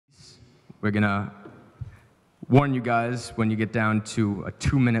We're going to warn you guys when you get down to a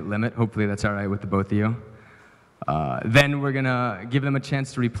 2-minute limit. Hopefully that's all right with the both of you. Then we're going to give them a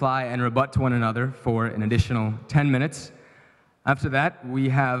chance to reply and rebut to one another for an additional 10 minutes. After that, we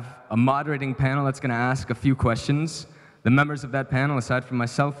have a moderating panel that's going to ask a few questions. The members of that panel, aside from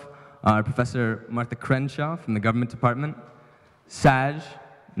myself, are Professor Martha Crenshaw from the Government Department, Saj,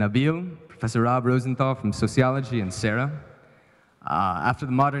 Nabil, Professor Rob Rosenthal from Sociology, and Sarah. After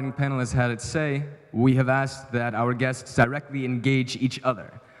the moderating panel has had its say, we have asked that our guests directly engage each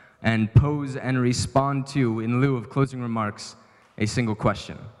other and pose and respond to, in lieu of closing remarks, a single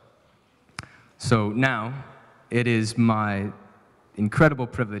question. So now, it is my incredible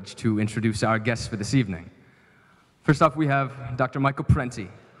privilege to introduce our guests for this evening. First off, we have Dr. Michael Parenti,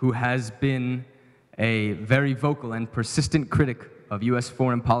 who has been a very vocal and persistent critic of U.S.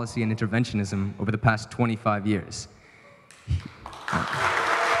 foreign policy and interventionism over the past 25 years.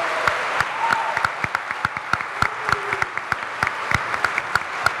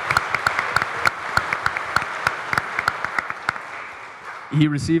 He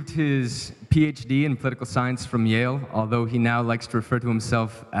received his PhD in political science from Yale, although he now likes to refer to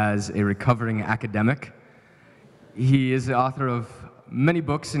himself as a recovering academic. He is the author of many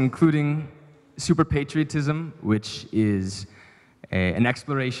books, including Super Patriotism, which is an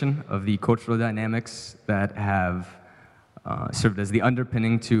exploration of the cultural dynamics that have served as the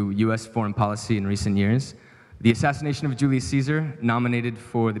underpinning to U.S. foreign policy in recent years. The Assassination of Julius Caesar, nominated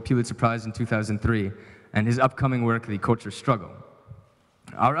for the Pulitzer Prize in 2003, and his upcoming work, The Culture Struggle.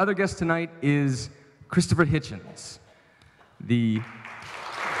 Our other guest tonight is Christopher Hitchens,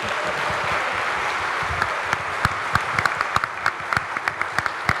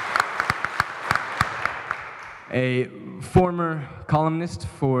 a former columnist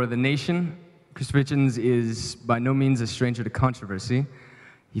for The Nation. Christopher Hitchens is by no means a stranger to controversy.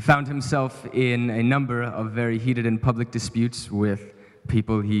 He found himself in a number of very heated and public disputes with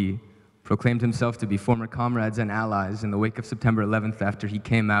people he proclaimed himself to be former comrades and allies in the wake of September 11th after he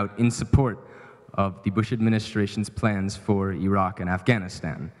came out in support of the Bush administration's plans for Iraq and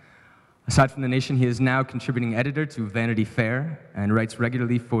Afghanistan. Aside from The Nation, he is now contributing editor to Vanity Fair and writes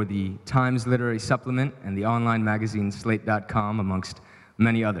regularly for the Times Literary Supplement and the online magazine Slate.com, amongst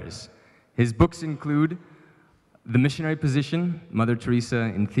many others. His books include The Missionary Position, Mother Teresa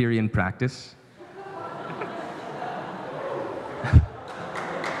in Theory and Practice,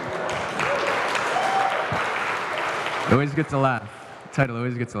 always gets a laugh. The title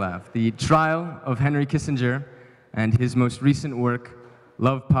always gets a laugh. The Trial of Henry Kissinger, and his most recent work,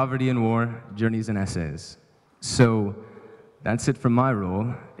 Love, Poverty, and War, Journeys and Essays. So that's it from my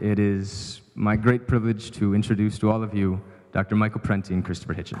role. It is my great privilege to introduce to all of you Dr. Michael Parenti and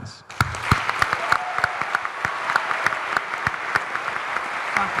Christopher Hitchens.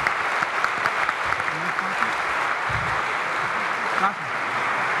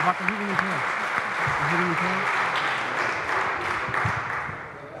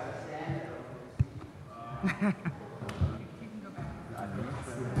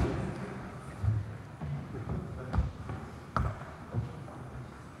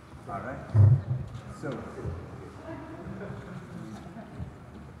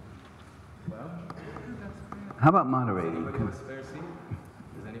 How about moderating? Anybody have a spare seat?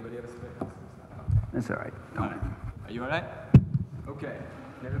 Does anybody have a spare seat? That's all right. All right. Are you all right? Okay.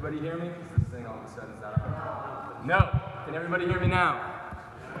 Can everybody hear me? Because this thing all of a sudden is not on. No. Can everybody hear me now?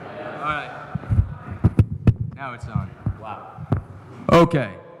 All right. Now it's on. Wow.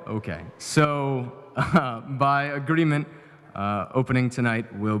 Okay. Okay. So, by agreement, opening tonight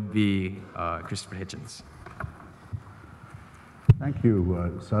will be Christopher Hitchens. Thank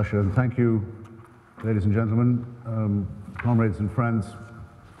you, Sasha, and thank you, ladies and gentlemen, comrades and friends,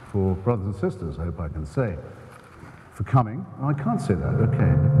 for brothers and sisters, I hope I can say, for coming. Oh, I can't say that,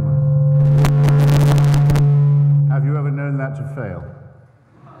 okay. Have you ever known that to fail?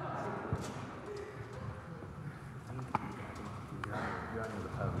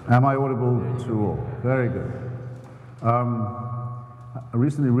 Am I audible to all? Very good. I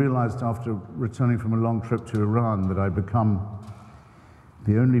recently realized after returning from a long trip to Iran that I'd become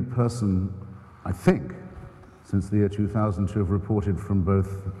the only person, I think, since the year 2000 to have reported from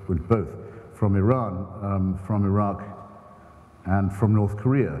both from Iran, from Iraq, and from North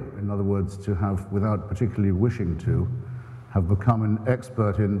Korea. In other words, to have, without particularly wishing to, have become an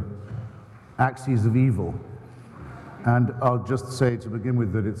expert in axes of evil. And I'll just say to begin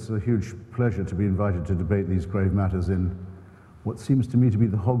with that it's a huge pleasure to be invited to debate these grave matters in what seems to me to be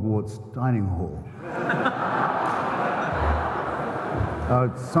the Hogwarts dining hall.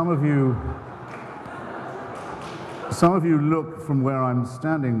 Some of you Some of you look from where I'm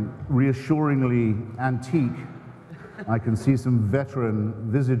standing reassuringly antique. I can see some veteran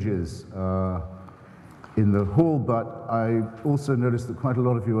visages in the hall, but I also noticed that quite a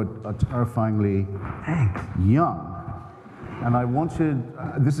lot of you are terrifyingly young. And I wanted,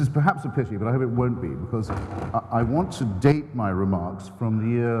 this is perhaps a pity, but I hope it won't be, because I want to date my remarks from the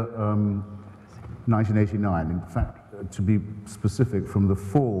year 1989. In fact, to be specific, from the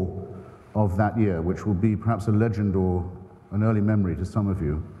fall of that year, which will be perhaps a legend or an early memory to some of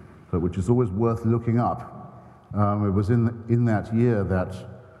you, but which is always worth looking up. It was in that year that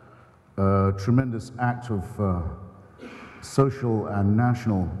a tremendous act of social and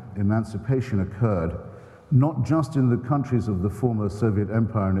national emancipation occurred, not just in the countries of the former Soviet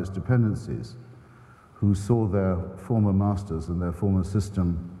Empire and its dependencies, who saw their former masters and their former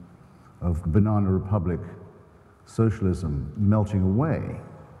system of banana republic socialism melting away,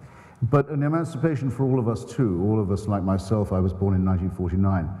 but an emancipation for all of us too, all of us like myself. I was born in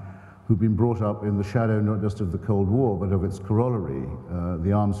 1949, who've been brought up in the shadow not just of the Cold War, but of its corollary,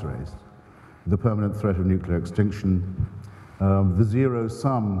 the arms race, the permanent threat of nuclear extinction, the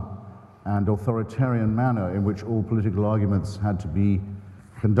zero-sum and authoritarian manner in which all political arguments had to be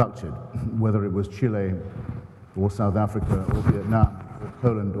conducted, whether it was Chile or South Africa or Vietnam or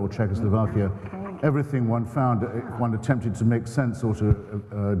Poland or Czechoslovakia. Everything one found, one attempted to make sense or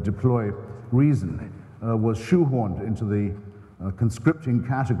to deploy reason, was shoehorned into the conscripting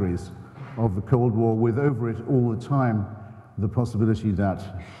categories of the Cold War, with over it all the time the possibility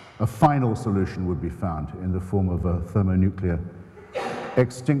that a final solution would be found in the form of a thermonuclear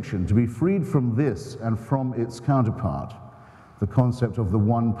extinction. To be freed from this and from its counterpart, the concept of the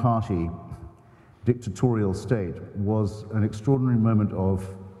one-party dictatorial state, was an extraordinary moment of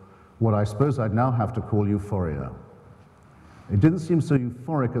what I suppose I'd now have to call euphoria. It didn't seem so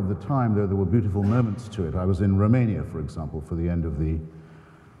euphoric at the time, though there were beautiful moments to it. I was in Romania, for example, for the end of the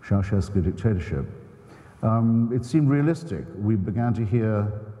Ceausescu dictatorship. It seemed realistic. We began to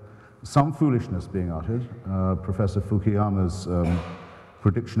hear some foolishness being uttered. Professor Fukuyama's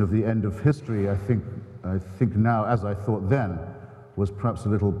prediction of the end of history, I think now, as I thought then, was perhaps a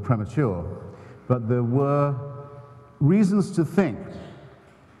little premature. But there were reasons to think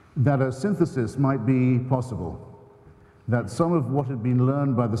that a synthesis might be possible, that some of what had been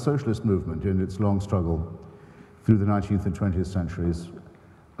learned by the socialist movement in its long struggle through the 19th and 20th centuries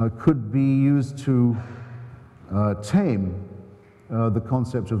could be used to tame the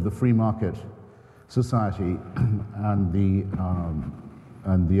concept of the free market society and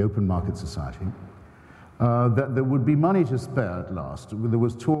the open market society, that there would be money to spare at last. There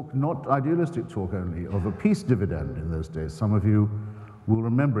was talk, not idealistic talk only, of a peace dividend in those days. Some of you will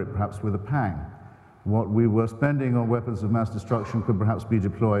remember it perhaps with a pang. What we were spending on weapons of mass destruction could perhaps be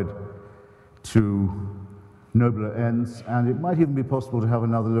deployed to nobler ends, and it might even be possible to have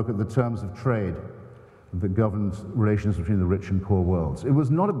another look at the terms of trade that governed relations between the rich and poor worlds. It was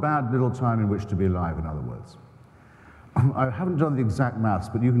not a bad little time in which to be alive, in other words. I haven't done the exact maths,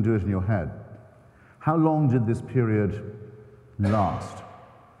 but you can do it in your head. How long did this period last?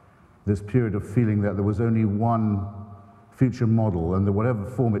 This period of feeling that there was only one future model, and that whatever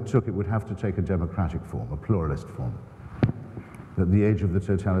form it took, it would have to take a democratic form, a pluralist form. That the age of the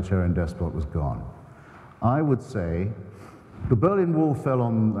totalitarian despot was gone. I would say the Berlin Wall fell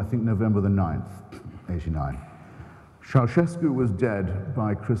on, I think, November the 9th, 89. Ceausescu was dead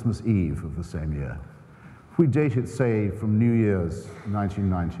by Christmas Eve of the same year. If we date it, say, from New Year's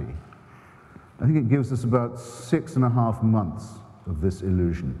 1990, I think it gives us about 6.5 months of this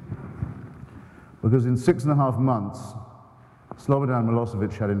illusion. Because in 6.5 months, Slobodan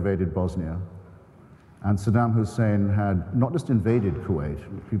Milosevic had invaded Bosnia, and Saddam Hussein had not just invaded Kuwait,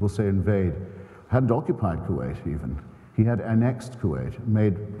 people say invade, hadn't occupied Kuwait even. He had annexed Kuwait,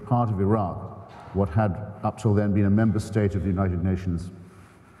 made part of Iraq, what had up till then been a member state of the United Nations,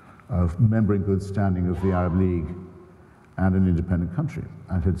 a member in good standing of the Arab League, and an independent country,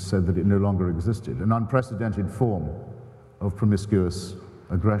 and had said that it no longer existed, an unprecedented form of promiscuous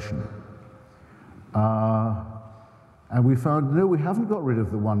aggression. And we found, no, we haven't got rid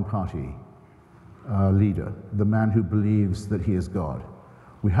of the one-party leader, the man who believes that he is God.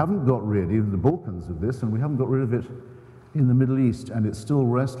 We haven't got rid, even the Balkans, of this, and we haven't got rid of it in the Middle East, and it's still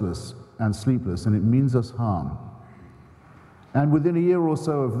restless and sleepless, and it means us harm. And within a year or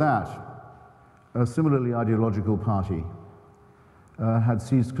so of that, a similarly ideological party had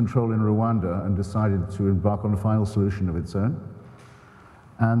seized control in Rwanda and decided to embark on a final solution of its own.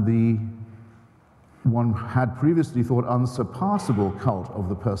 And the one had previously thought unsurpassable cult of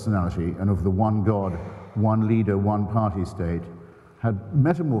the personality and of the one God, one leader, one party state had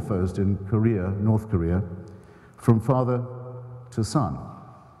metamorphosed in Korea, North Korea, from father to son.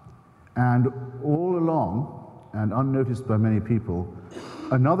 And all along, and unnoticed by many people,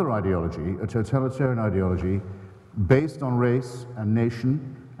 another ideology, a totalitarian ideology, based on race and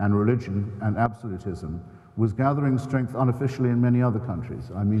nation and religion and absolutism, was gathering strength unofficially in many other countries.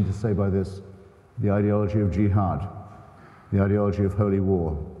 I mean to say by this, the ideology of jihad, the ideology of holy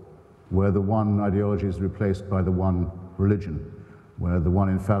war, where the one ideology is replaced by the one religion, where the one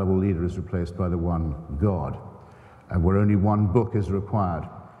infallible leader is replaced by the one God, and where only one book is required,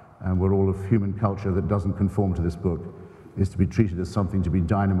 and where all of human culture that doesn't conform to this book is to be treated as something to be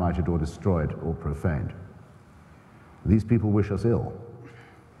dynamited or destroyed or profaned. These people wish us ill.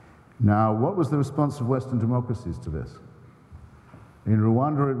 Now, what was the response of Western democracies to this? In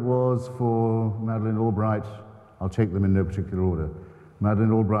Rwanda, it was for Madeleine Albright. I'll take them in no particular order.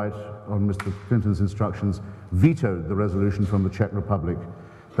 Madeleine Albright, on Mr. Clinton's instructions, vetoed the resolution from the Czech Republic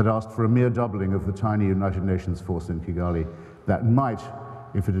that asked for a mere doubling of the tiny United Nations force in Kigali that might,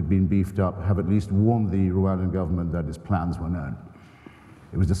 if it had been beefed up, have at least warned the Rwandan government that its plans were known.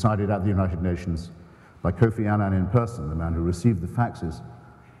 It was decided at the United Nations by Kofi Annan in person, the man who received the faxes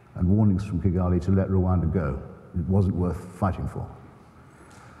and warnings from Kigali to let Rwanda go. It wasn't worth fighting for.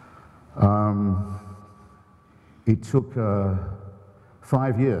 It took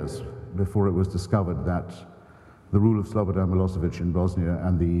 5 years before it was discovered that the rule of Slobodan Milosevic in Bosnia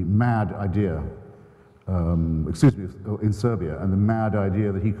and the mad idea, in Serbia, and the mad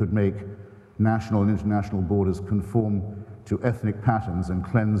idea that he could make national and international borders conform to ethnic patterns and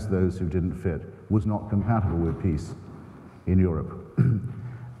cleanse those who didn't fit was not compatible with peace in Europe.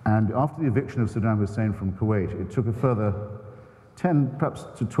 And after the eviction of Saddam Hussein from Kuwait, it took a further 10, perhaps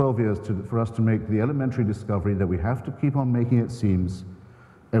to 12 years for us to make the elementary discovery that we have to keep on making it seems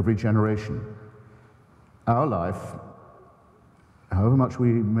every generation. Our life, however much we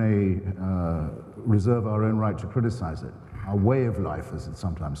may reserve our own right to criticize it, our way of life, as it's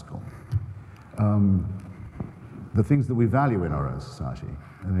sometimes called, the things that we value in our own society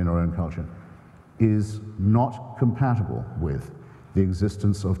and in our own culture, is not compatible with the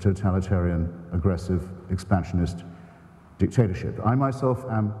existence of totalitarian, aggressive, expansionist dictatorship. I myself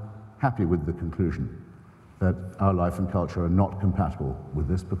am happy with the conclusion that our life and culture are not compatible with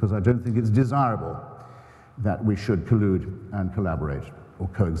this, because I don't think it's desirable that we should collude and collaborate or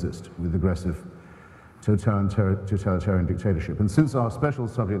coexist with aggressive totalitarian dictatorship. And since our special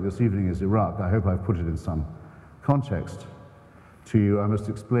subject this evening is Iraq, I hope I've put it in some context to you. I must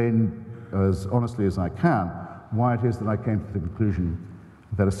explain as honestly as I can why it is that I came to the conclusion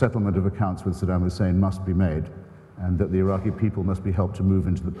that a settlement of accounts with Saddam Hussein must be made, and that the Iraqi people must be helped to move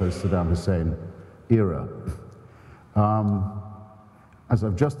into the post-Saddam Hussein era. As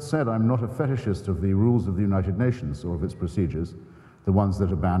I've just said, I'm not a fetishist of the rules of the United Nations or of its procedures, the ones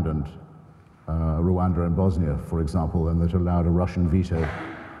that abandoned Rwanda and Bosnia, for example, and that allowed a Russian veto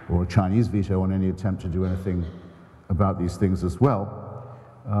or a Chinese veto on any attempt to do anything about these things as well.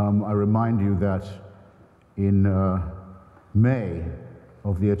 I remind you that in May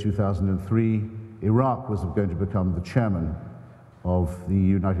of the year 2003, Iraq was going to become the chairman of the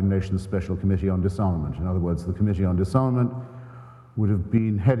United Nations Special Committee on Disarmament. In other words, the Committee on Disarmament would have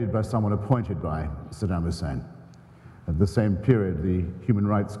been headed by someone appointed by Saddam Hussein. At the same period, the Human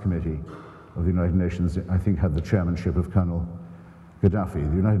Rights Committee of the United Nations, I think, had the chairmanship of Colonel Gaddafi.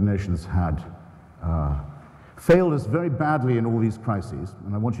 The United Nations had failed us very badly in all these crises,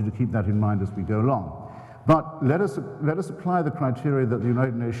 and I want you to keep that in mind as we go along. But let us apply the criteria that the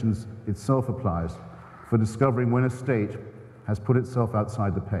United Nations itself applies for discovering when a state has put itself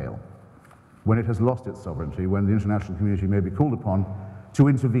outside the pale, when it has lost its sovereignty, when the international community may be called upon to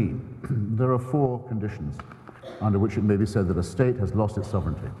intervene. There are 4 conditions under which it may be said that a state has lost its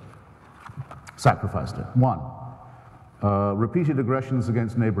sovereignty, sacrificed it. 1, repeated aggressions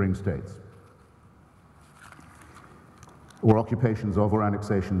against neighboring states, or occupations of or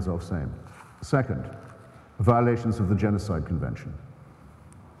annexations of same. 2nd, violations of the Genocide Convention.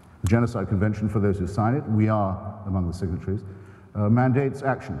 The Genocide Convention, for those who sign it, we are among the signatories, mandates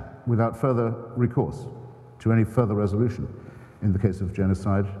action without further recourse to any further resolution in the case of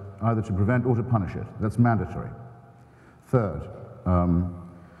genocide, either to prevent or to punish it. That's mandatory. 3rd,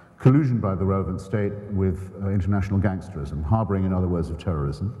 collusion by the relevant state with international gangsterism, harboring, in other words, of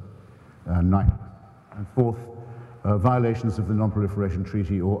terrorism. 9th. And 4th, violations of the Non-Proliferation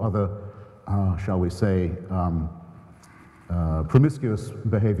Treaty or other, shall we say, promiscuous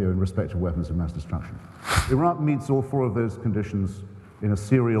behavior in respect of weapons of mass destruction. Iraq meets all 4 of those conditions in a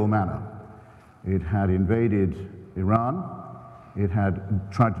serial manner. It had invaded Iran, it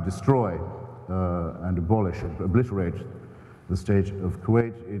had tried to destroy and abolish, obliterate the state of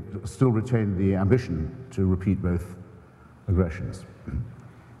Kuwait, it still retained the ambition to repeat both aggressions.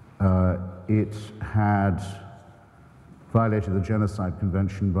 It had violated the Genocide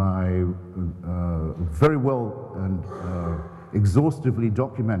Convention by very well and exhaustively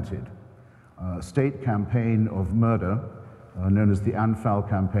documented state campaign of murder known as the Anfal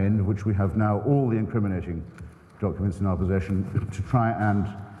campaign, of which we have now all the incriminating documents in our possession, to try and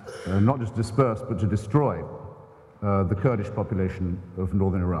not just disperse but to destroy the Kurdish population of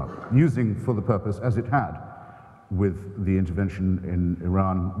northern Iraq, using for the purpose, as it had with the intervention in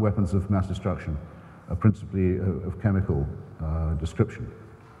Iran, weapons of mass destruction, principally of chemical description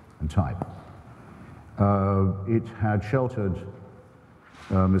and type. It had sheltered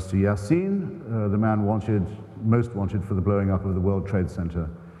Mr. Yassin, the man most wanted for the blowing up of the World Trade Center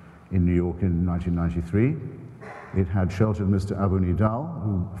in New York in 1993. It had sheltered Mr. Abu Nidal,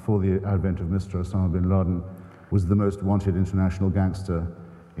 who, before the advent of Mr. Osama bin Laden, was the most wanted international gangster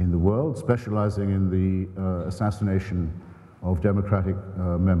in the world, specializing in the assassination of democratic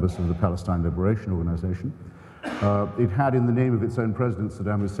members of the Palestine Liberation Organization. It had, in the name of its own president,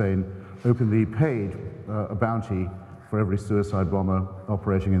 Saddam Hussein, openly paid a bounty for every suicide bomber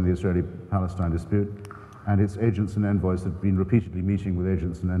operating in the Israeli-Palestine dispute, and its agents and envoys had been repeatedly meeting with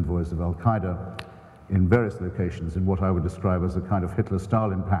agents and envoys of al-Qaeda in various locations in what I would describe as a kind of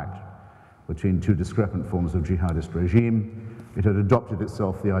Hitler-Stalin pact between two discrepant forms of jihadist regime. It had adopted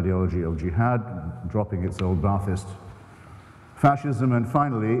itself the ideology of jihad, dropping its old Ba'athist fascism, and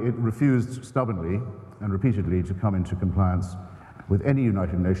finally it refused stubbornly and repeatedly to come into compliance with any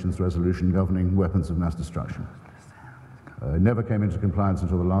United Nations resolution governing weapons of mass destruction. It never came into compliance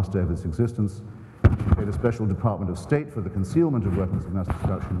until the last day of its existence. It created a special Department of State for the concealment of weapons of mass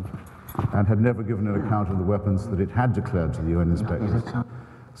destruction, and had never given an account of the weapons that it had declared to the UN inspectors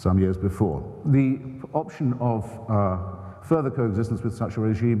some years before. The option of further coexistence with such a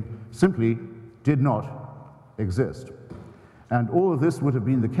regime simply did not exist. And all of this would have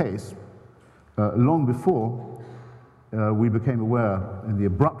been the case long before we became aware, in the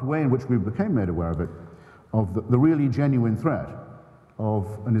abrupt way in which we became made aware of it, of the really genuine threat of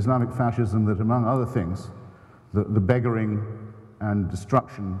an Islamic fascism that, among other things, the beggaring and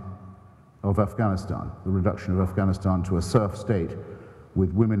destruction of Afghanistan, the reduction of Afghanistan to a serf state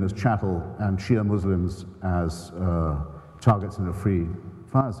with women as chattel and Shia Muslims as targets in a free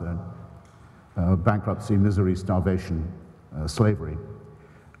fire zone, bankruptcy, misery, starvation, slavery.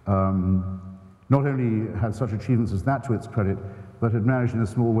 Not only had such achievements as that to its credit, but had managed in a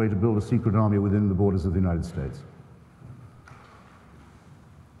small way to build a secret army within the borders of the United States.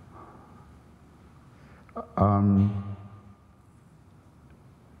 I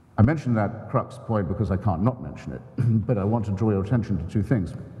mention that crux point because I can't not mention it, but I want to draw your attention to two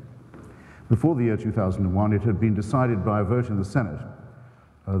things. Before the year 2001, it had been decided by a vote in the Senate,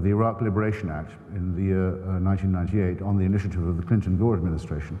 the Iraq Liberation Act in the year 1998, on the initiative of the Clinton-Gore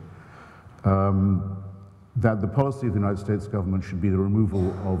administration, that the policy of the United States government should be the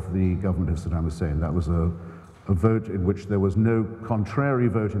removal of the government of Saddam Hussein. That was a vote in which there was no contrary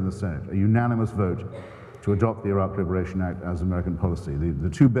vote in the Senate, a unanimous vote to adopt the Iraq Liberation Act as American policy.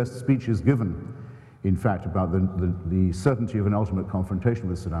 The two best speeches given, in fact, about the certainty of an ultimate confrontation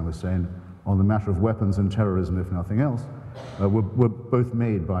with Saddam Hussein on the matter of weapons and terrorism, if nothing else, were both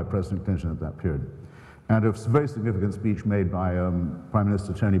made by President Clinton at that period. And a very significant speech made by Prime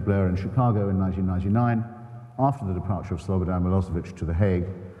Minister Tony Blair in Chicago in 1999, after the departure of Slobodan Milosevic to The Hague,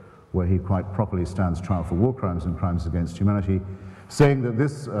 where he quite properly stands trial for war crimes and crimes against humanity, saying that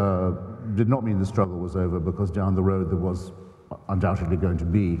this did not mean the struggle was over, because down the road there was undoubtedly going to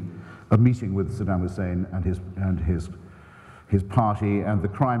be a meeting with Saddam Hussein and his party and the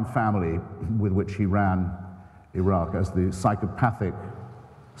crime family with which he ran Iraq as the psychopathic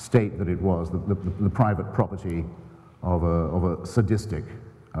state that it was, the private property of a sadistic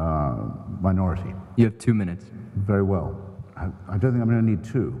minority. You have 2 minutes. Very well. I don't think I'm going to need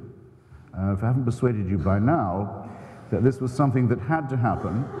two. If I haven't persuaded you by now that this was something that had to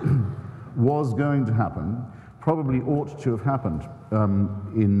happen, was going to happen, probably ought to have happened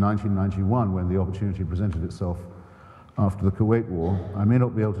in 1991 when the opportunity presented itself after the Kuwait War. I may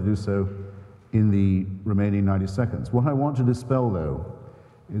not be able to do so in the remaining 90 seconds. What I want to dispel, though,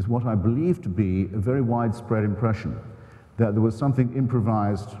 is what I believe to be a very widespread impression that there was something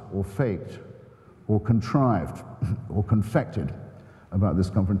improvised or faked or contrived or confected about this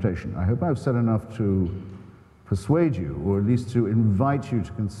confrontation. I hope I've said enough to persuade you, or at least to invite you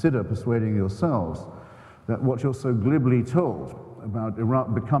to consider persuading yourselves, that what you're so glibly told about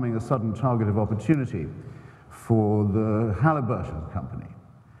Iraq becoming a sudden target of opportunity for the Halliburton Company,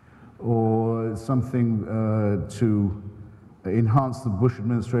 or something to enhance the Bush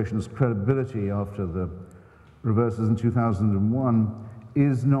administration's credibility after the reverses in 2001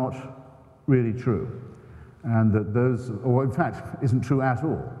 is not really true. And that those, or in fact, isn't true at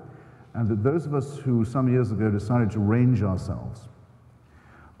all. And that those of us who some years ago decided to range ourselves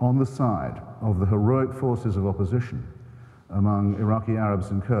on the side of the heroic forces of opposition among Iraqi Arabs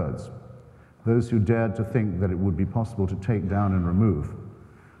and Kurds, those who dared to think that it would be possible to take down and remove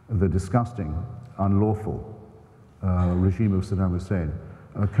the disgusting, unlawful regime of Saddam Hussein,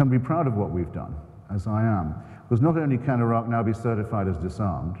 can be proud of what we've done, as I am. Because not only can Iraq now be certified as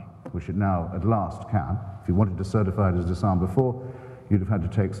disarmed, which it now at last can. If you wanted to certify it as disarmed before, you'd have had to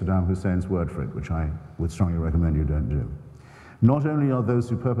take Saddam Hussein's word for it, which I would strongly recommend you don't do. Not only are those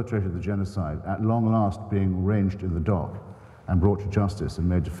who perpetrated the genocide at long last being ranged in the dock and brought to justice and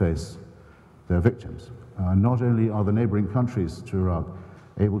made to face their victims, not only are the neighboring countries to Iraq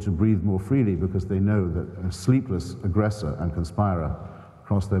able to breathe more freely because they know that a sleepless aggressor and conspirer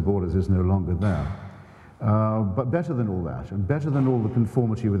across their borders is no longer there. But better than all that, and better than all the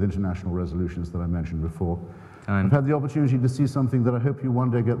conformity with international resolutions that I mentioned before, I've had the opportunity to see something that I hope you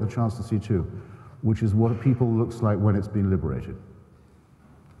one day get the chance to see too, which is what a people looks like when it's been liberated.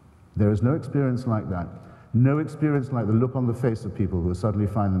 There is no experience like that, no experience like the look on the face of people who suddenly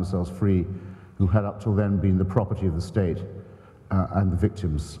find themselves free, who had up till then been the property of the state and the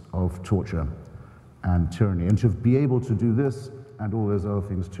victims of torture and tyranny. And to be able to do this and all those other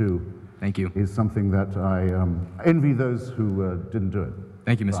things too, thank you, is something that I envy those who didn't do it.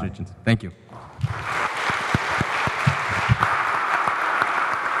 Thank you, Mr. Hitchens. Thank you.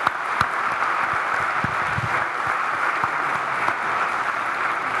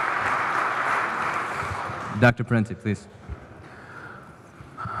 Dr. Parenti, please.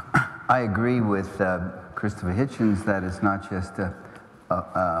 I agree with Christopher Hitchens that it's not just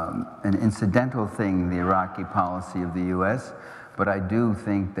an incidental thing, the Iraqi policy of the U.S., but I do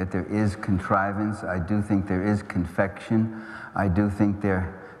think that there is contrivance. I do think there is confection. I do think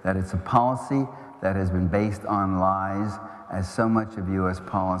that it's a policy that has been based on lies, as so much of U.S.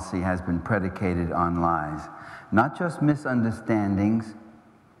 policy has been predicated on lies. Not just misunderstandings,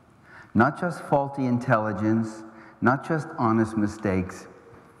 not just faulty intelligence, not just honest mistakes,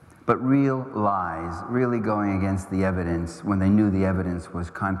 but real lies, really going against the evidence when they knew the evidence was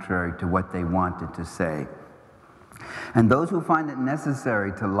contrary to what they wanted to say. And those who find it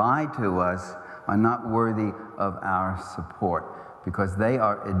necessary to lie to us are not worthy of our support, because they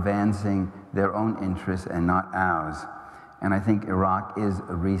are advancing their own interests and not ours. And I think Iraq is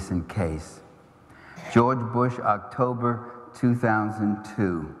a recent case. George Bush, October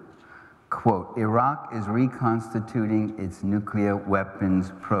 2002. Quote, Iraq is reconstituting its nuclear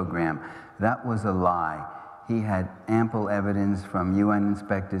weapons program. That was a lie. He had ample evidence from UN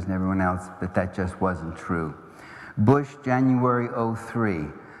inspectors and everyone else that that just wasn't true. Bush, January 03.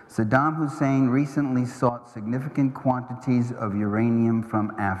 Saddam Hussein recently sought significant quantities of uranium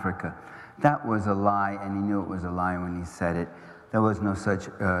from Africa. That was a lie, and he knew it was a lie when he said it. There was no such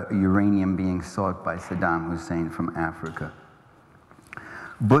uranium being sought by Saddam Hussein from Africa.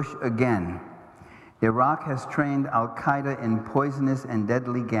 Bush again. Iraq has trained al-Qaeda in poisonous and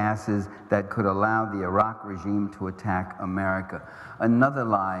deadly gases that could allow the Iraq regime to attack America. Another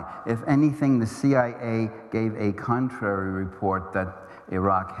lie. If anything, the CIA gave a contrary report that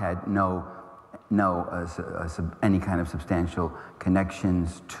Iraq had any kind of substantial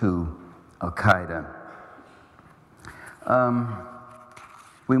connections to al-Qaeda.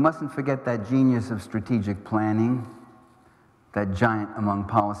 We mustn't forget that genius of strategic planning, that giant among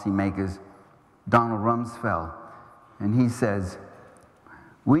policymakers, Donald Rumsfeld. And he says,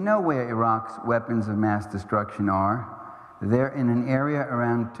 we know where Iraq's weapons of mass destruction are. They're in an area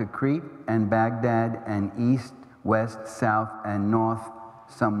around Tikrit and Baghdad and east, west, south, and north,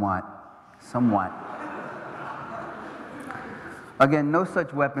 somewhat. Again, no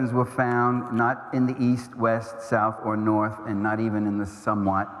such weapons were found, not in the east, west, south, or north, and not even in the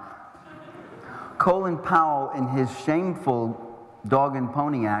somewhat. Colin Powell, in his shameful Dog and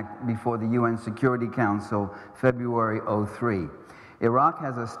Pony Act before the UN Security Council, February 03. Iraq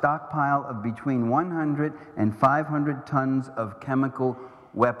has a stockpile of between 100 and 500 tons of chemical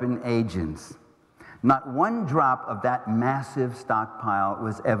weapon agents. Not one drop of that massive stockpile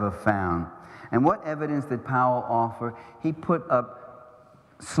was ever found. And what evidence did Powell offer? He put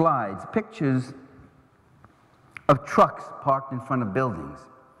up slides, pictures of trucks parked in front of buildings.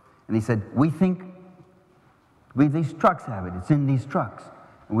 And he said, we think these trucks have it. It's in these trucks.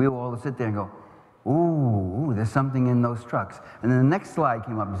 And we all sit there and go, ooh, there's something in those trucks. And then the next slide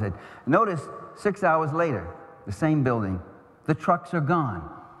came up and said, notice 6 hours later, the same building, the trucks are gone.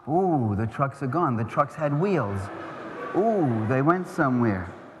 Ooh, the trucks are gone. The trucks had wheels. Ooh, they went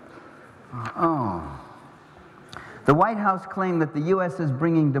somewhere. Oh. The White House claimed that the U.S. is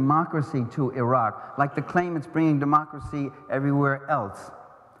bringing democracy to Iraq, like the claim it's bringing democracy everywhere else.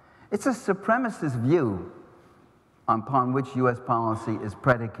 It's a supremacist view upon which U.S. policy is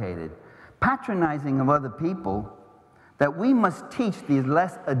predicated, patronizing of other people, that we must teach these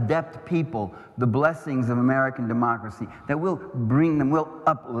less adept people the blessings of American democracy, that we'll bring them, we'll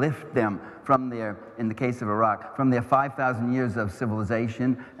uplift them from their, in the case of Iraq, from their 5,000 years of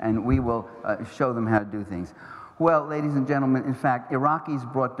civilization, and we will show them how to do things. Well, ladies and gentlemen, in fact,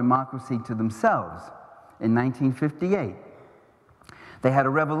 Iraqis brought democracy to themselves in 1958. They had a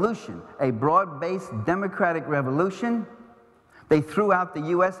revolution, a broad-based democratic revolution. They threw out the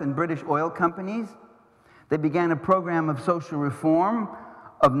U.S. and British oil companies. They began a program of social reform,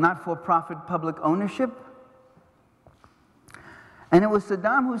 of not-for-profit public ownership. And it was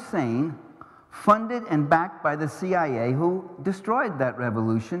Saddam Hussein, funded and backed by the CIA, who destroyed that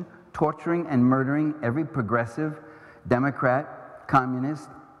revolution, torturing and murdering every progressive, Democrat, communist,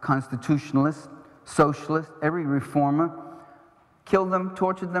 constitutionalist, socialist, every reformer, killed them,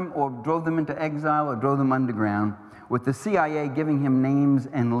 tortured them, or drove them into exile or drove them underground, with the CIA giving him names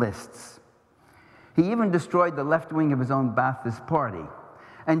and lists. He even destroyed the left wing of his own Ba'athist party.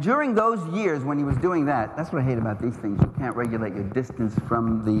 And during those years when he was doing that, that's what I hate about these things. You can't regulate your distance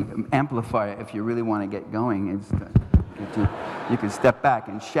from the amplifier if you really want to get going. You can step back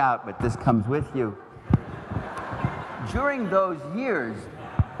and shout, but this comes with you. During those years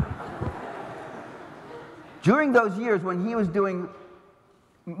when he was doing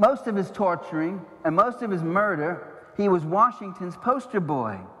most of his torturing and most of his murder, he was Washington's poster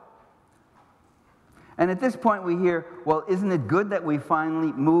boy. And at this point we hear, well, isn't it good that we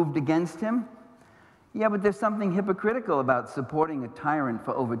finally moved against him? Yeah, but there's something hypocritical about supporting a tyrant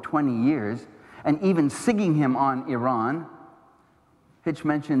for over 20 years and even sigging him on Iran. Hitch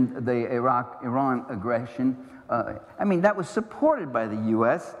mentioned the Iraq-Iran aggression. I mean, that was supported by the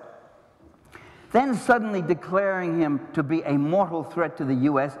U.S. Then suddenly declaring him to be a mortal threat to the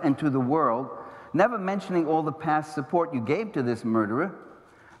U.S. and to the world, never mentioning all the past support you gave to this murderer.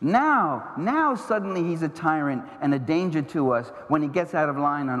 Now suddenly he's a tyrant and a danger to us when he gets out of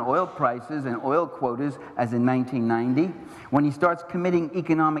line on oil prices and oil quotas, as in 1990, when he starts committing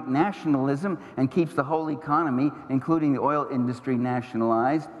economic nationalism and keeps the whole economy, including the oil industry,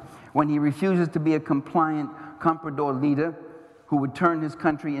 nationalized, when he refuses to be a compliant comprador leader who would turn his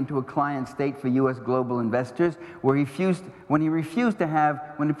country into a client state for U.S. global investors, when he proved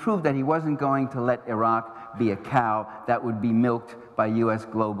that he wasn't going to let Iraq be a cow that would be milked by U.S.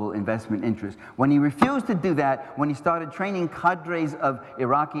 global investment interests. When he refused to do that, when he started training cadres of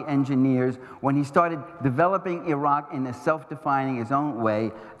Iraqi engineers, when he started developing Iraq in a self-defining his own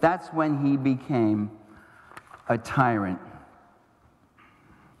way, that's when he became a tyrant.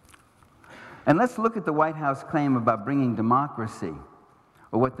 And let's look at the White House claim about bringing democracy,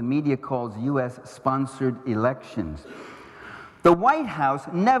 or what the media calls U.S.-sponsored elections. The White House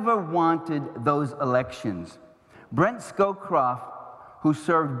never wanted those elections. Brent Scowcroft, who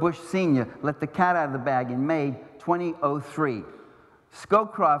served Bush Sr., let the cat out of the bag in May 2003.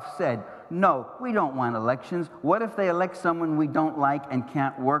 Scowcroft said, no, we don't want elections. What if they elect someone we don't like and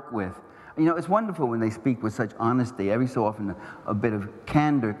can't work with? You know, it's wonderful when they speak with such honesty. Every so often a bit of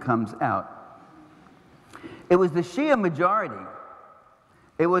candor comes out. It was the Shia majority.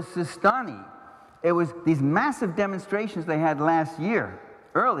 It was Sistani. It was these massive demonstrations they had last year,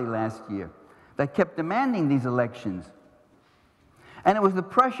 early last year, that kept demanding these elections. And it was the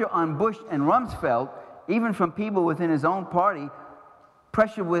pressure on Bush and Rumsfeld, even from people within his own party,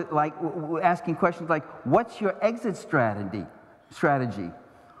 pressure with asking questions like, what's your exit strategy?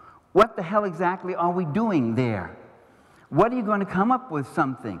 What the hell exactly are we doing there? What are you going to come up with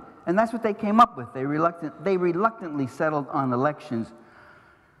something? And that's what they came up with. They reluctantly settled on elections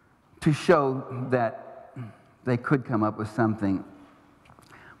to show that they could come up with something.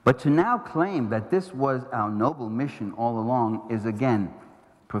 But to now claim that this was our noble mission all along is, again,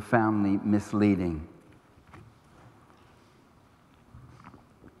 profoundly misleading.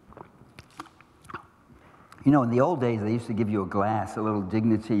 You know, in the old days, they used to give you a glass, a little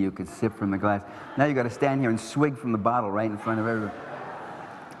dignity. You could sip from the glass. Now you've got to stand here and swig from the bottle right in front of everyone.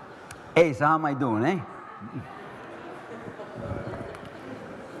 Hey, so how am I doing, eh?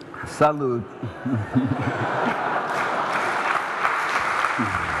 Salud.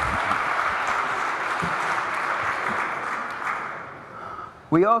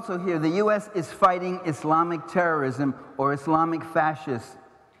 We also hear the U.S. is fighting Islamic terrorism or Islamic fascists,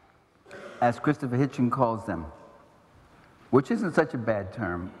 as Christopher Hitchens calls them, which isn't such a bad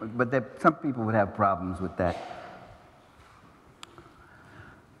term, but some people would have problems with that.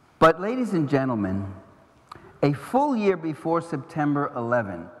 But ladies and gentlemen, a full year before September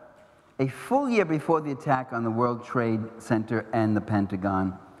 11, a full year before the attack on the World Trade Center and the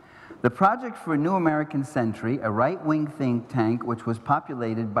Pentagon, the Project for a New American Century, a right-wing think tank which was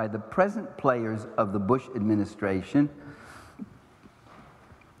populated by the present players of the Bush administration,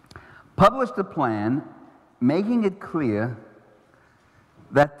 published a plan making it clear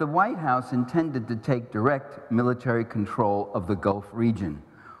that the White House intended to take direct military control of the Gulf region,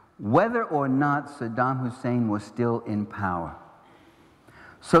 whether or not Saddam Hussein was still in power.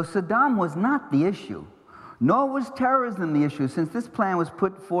 So Saddam was not the issue, nor was terrorism the issue, since this plan was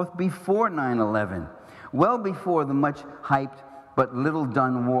put forth before 9/11, well before the much hyped but little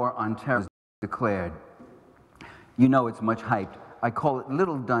done war on terror was declared. You know it's much hyped. I call it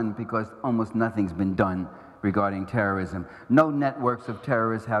little done because almost nothing's been done regarding terrorism. No networks of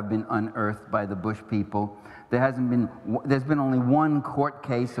terrorists have been unearthed by the Bush people. There's been only one court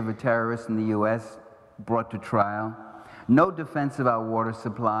case of a terrorist in the U.S. brought to trial. No defense of our water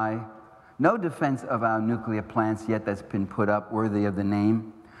supply. No defense of our nuclear plants yet that's been put up worthy of the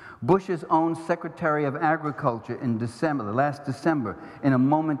name. Bush's own Secretary of Agriculture in December, last December, in a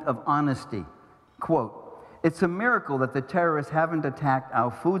moment of honesty, quote, "It's a miracle that the terrorists haven't attacked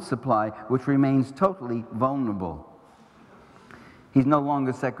our food supply, which remains totally vulnerable." He's no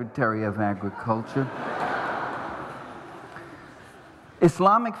longer Secretary of Agriculture.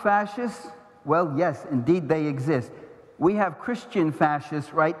 Islamic fascists? Well, yes, indeed they exist. We have Christian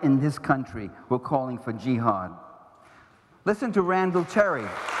fascists right in this country who are calling for jihad. Listen to Randall Terry.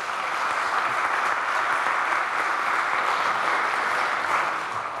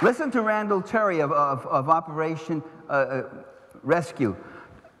 Listen to Randall Terry of Operation Rescue.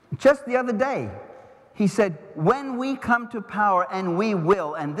 Just the other day, he said, when we come to power, and we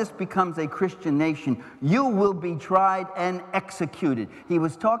will, and this becomes a Christian nation, you will be tried and executed. He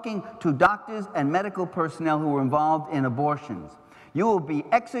was talking to doctors and medical personnel who were involved in abortions. You will be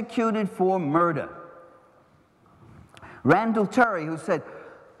executed for murder. Randall Terry, who said,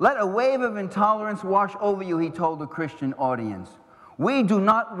 let a wave of intolerance wash over you, he told a Christian audience. We do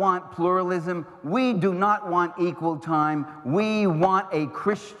not want pluralism. We do not want equal time. We want a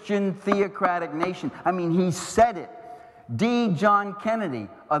Christian theocratic nation. I mean, he said it. D. John Kennedy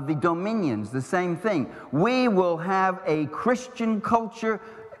of the Dominions, the same thing. We will have a Christian culture.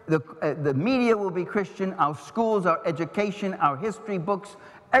 The media will be Christian. Our schools, our education, our history books,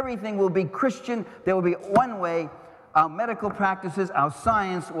 everything will be Christian. There will be one way. Our medical practices, our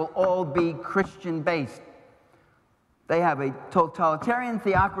science will all be Christian-based. They have a totalitarian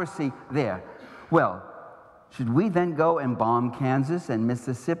theocracy there. Well, should we then go and bomb Kansas and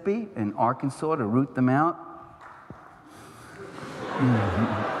Mississippi and Arkansas to root them out?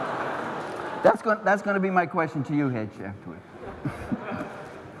 That's going to be my question to you, Hitch, afterward.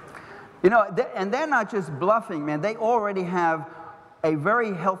 You know, and they're not just bluffing, man. They already have a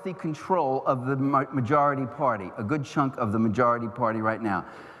very healthy control of the majority party, a good chunk of the majority party right now.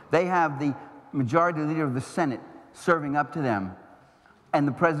 They have the majority leader of the Senate serving up to them, and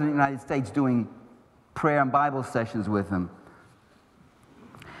the President of the United States doing prayer and Bible sessions with them.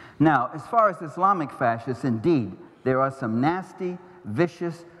 Now, as far as Islamic fascists, indeed, there are some nasty,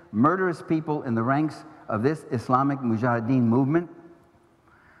 vicious, murderous people in the ranks of this Islamic Mujahideen movement.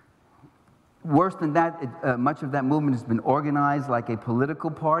 Worse than that, much of that movement has been organized like a political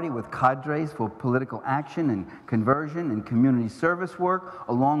party with cadres for political action and conversion and community service work,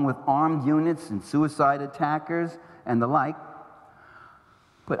 along with armed units and suicide attackers and the like.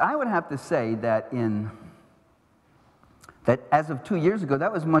 But I would have to say that as of 2 years ago,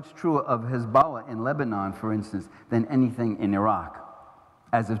 that was much truer of Hezbollah in Lebanon, for instance, than anything in Iraq,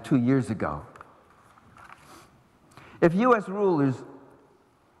 as of 2 years ago. If U.S. rulers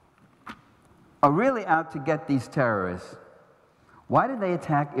are really out to get these terrorists, why did they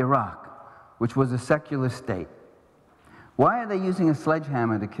attack Iraq, which was a secular state? Why are they using a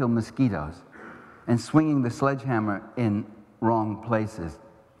sledgehammer to kill mosquitoes and swinging the sledgehammer in wrong places?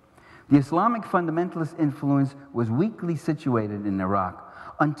 The Islamic fundamentalist influence was weakly situated in Iraq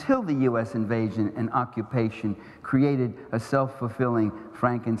until the U.S. invasion and occupation created a self-fulfilling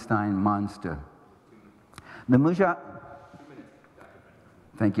Frankenstein monster.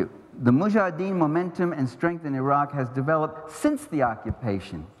 Thank you. The Mujahideen momentum and strength in Iraq has developed since the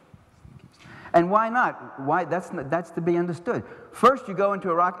occupation. And why not? Why? That's to be understood. First, you go into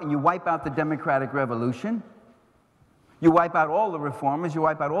Iraq and you wipe out the democratic revolution. You wipe out all the reformers. You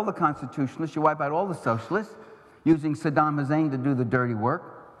wipe out all the constitutionalists. You wipe out all the socialists, using Saddam Hussein to do the dirty work.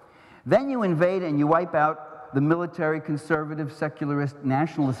 Then you invade and you wipe out the military, conservative, secularist,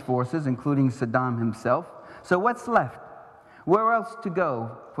 nationalist forces, including Saddam himself. So what's left? Where else to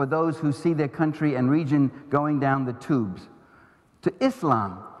go for those who see their country and region going down the tubes? To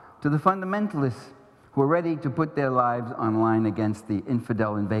Islam, to the fundamentalists who are ready to put their lives on line against the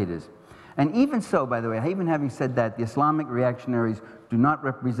infidel invaders. And even so, by the way, even having said that, the Islamic reactionaries do not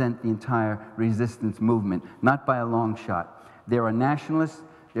represent the entire resistance movement, not by a long shot. There are nationalists,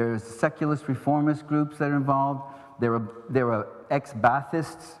 there are secularist reformist groups that are involved, there are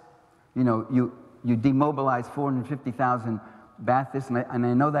ex-Baathists. You know, you demobilize 450,000 Baathists, and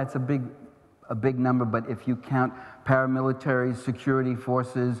I know that's a big number, but if you count paramilitaries, security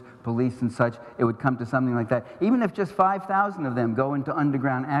forces, police and such, it would come to something like that. Even if just 5,000 of them go into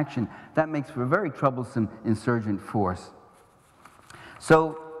underground action, that makes for a very troublesome insurgent force.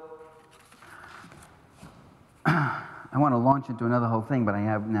 So, I want to launch into another whole thing, but I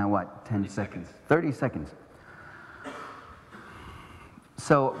have now, what, 10 seconds? 30 seconds.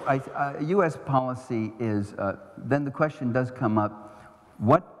 So, U.S. policy is, then the question does come up,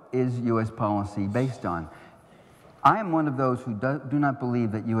 what is U.S. policy based on? I am one of those who do not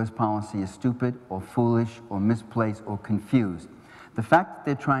believe that U.S. policy is stupid or foolish or misplaced or confused. The fact that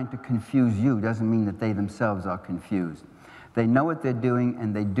they're trying to confuse you doesn't mean that they themselves are confused. They know what they're doing,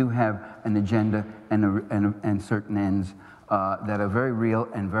 and they do have an agenda and certain ends that are very real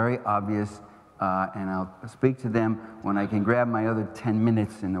and very obvious, and I'll speak to them when I can grab my other 10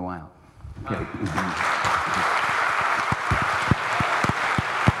 minutes in a while. Okay.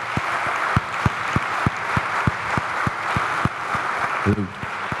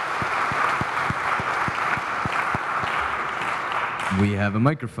 We have a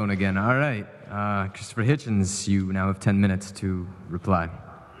microphone again. All right. Christopher Hitchens, you now have 10 minutes to reply.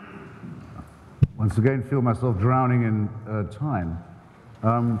 Once again, feel myself drowning in time.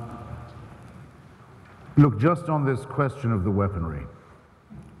 Look, just on this question of the weaponry,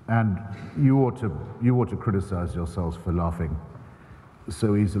 and you ought to criticize yourselves for laughing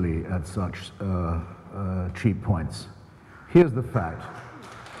so easily at such cheap points. Here's the fact.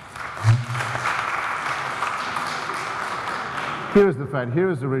 Here is the fact. Here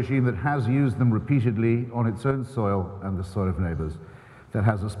is a regime that has used them repeatedly on its own soil and the soil of neighbors, that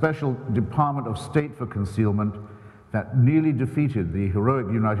has a special Department of State for concealment, that nearly defeated the heroic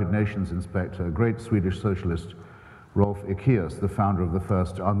United Nations inspector, great Swedish socialist Rolf Ekéus, the founder of the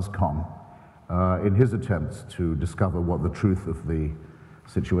first UNSCOM, in his attempts to discover what the truth of the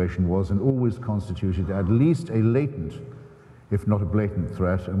situation was, and always constituted at least a latent, if not a blatant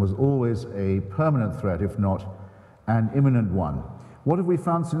threat, and was always a permanent threat, if not an imminent one. What have we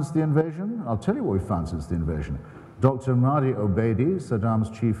found since the invasion? I'll tell you what we found since the invasion. Dr. Mahdi Obeidi, Saddam's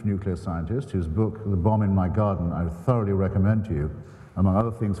chief nuclear scientist, whose book, The Bomb in My Garden, I thoroughly recommend to you, among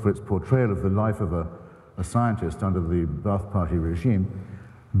other things for its portrayal of the life of a scientist under the Ba'ath Party regime,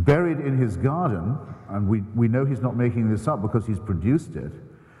 buried in his garden, and we know he's not making this up because he's produced it,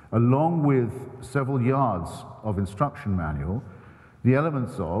 along with several yards of instruction manual, the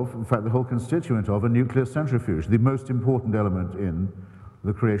elements of, in fact, the whole constituent of a nuclear centrifuge, the most important element in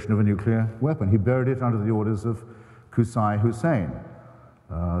the creation of a nuclear weapon. He buried it under the orders of Qusay Hussein,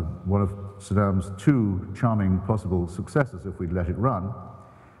 one of Saddam's two charming possible successors, if we'd let it run,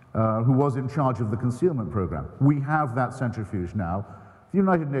 who was in charge of the concealment program. We have that centrifuge now. The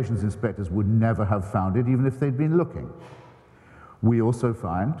United Nations inspectors would never have found it, even if they'd been looking. We also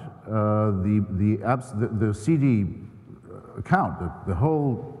find the CD account, the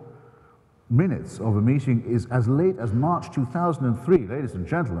whole minutes of a meeting is as late as March 2003, ladies and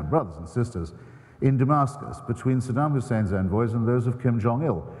gentlemen, brothers and sisters, in Damascus, between Saddam Hussein's envoys and those of Kim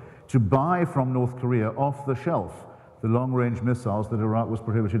Jong-il, to buy from North Korea off the shelf the long-range missiles that Iraq was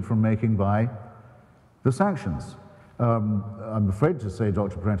prohibited from making by the sanctions. I'm afraid to say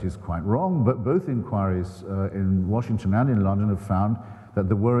Dr. Parenti is quite wrong, but both inquiries in Washington and in London have found that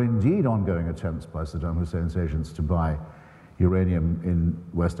there were indeed ongoing attempts by Saddam Hussein's agents to buy uranium in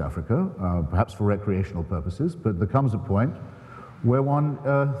West Africa, perhaps for recreational purposes, but there comes a point where one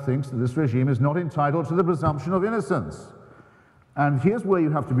thinks that this regime is not entitled to the presumption of innocence. And here's where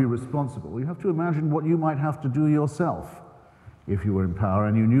you have to be responsible. You have to imagine what you might have to do yourself if you were in power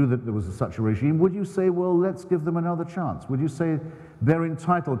and you knew that there was such a regime. Would you say, well, let's give them another chance? Would you say they're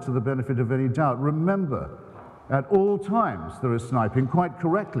entitled to the benefit of any doubt? Remember, at all times there is sniping, quite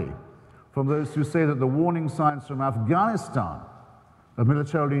correctly, from those who say that the warning signs from Afghanistan, a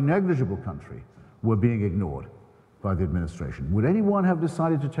militarily negligible country, were being ignored by the administration. Would anyone have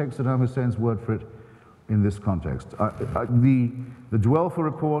decided to take Saddam Hussein's word for it in this context? The Dwelfer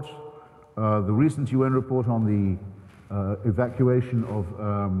report, the recent UN report on the evacuation of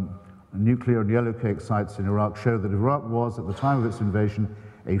nuclear and yellowcake sites in Iraq show that Iraq was, at the time of its invasion,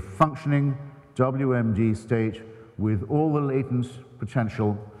 a functioning WMD state with all the latent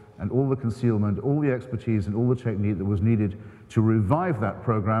potential and all the concealment, all the expertise and all the technique that was needed to revive that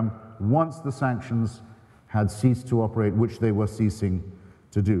program once the sanctions had ceased to operate, which they were ceasing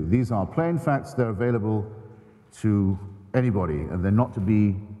to do. These are plain facts. They're available to anybody, and they're not to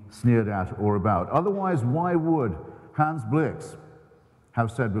be sneered at or about. Otherwise, why would Hans Blix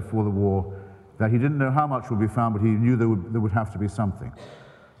have said before the war that he didn't know how much would be found, but he knew there would have to be something?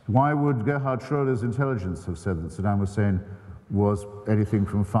 Why would Gerhard Schroeder's intelligence have said that Saddam Hussein was anything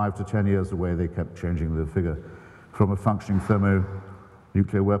from 5 to 10 years away? They kept changing the figure from a functioning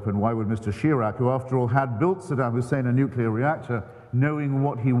thermonuclear weapon. Why would Mr. Chirac, who after all had built Saddam Hussein a nuclear reactor, knowing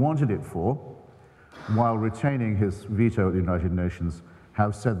what he wanted it for, while retaining his veto at the United Nations,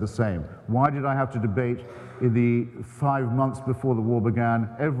 have said the same? Why did I have to debate in the 5 months before the war began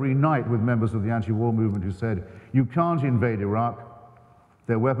every night with members of the anti-war movement who said, you can't invade Iraq,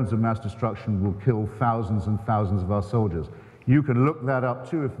 their weapons of mass destruction will kill thousands and thousands of our soldiers. You can look that up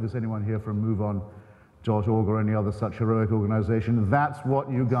too if there's anyone here from MoveOn.org or any other such heroic organization. That's what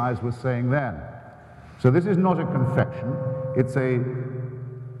you guys were saying then. So this is not a confection, it's a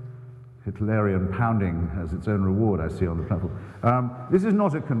Hitlerian pounding as its own reward, I see on the platform. This is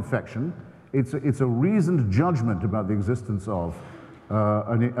not a confection, it's a reasoned judgment about the existence of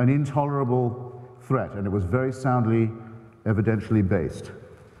an intolerable threat, and it was very soundly, evidentially based.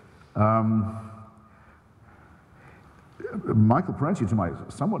 Michael Parenti,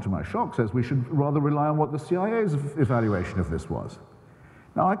 somewhat to my shock, says we should rather rely on what the CIA's evaluation of this was.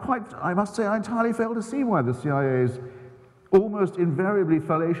 Now, I must say I entirely fail to see why the CIA's almost invariably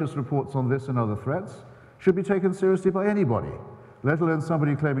fallacious reports on this and other threats should be taken seriously by anybody, let alone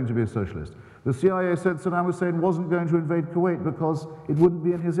somebody claiming to be a socialist. The CIA said Saddam Hussein wasn't going to invade Kuwait because it wouldn't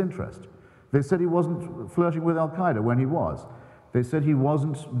be in his interest. They said he wasn't flirting with Al-Qaeda when he was. They said he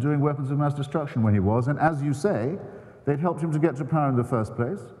wasn't doing weapons of mass destruction when he was, and as you say, they'd helped him to get to power in the first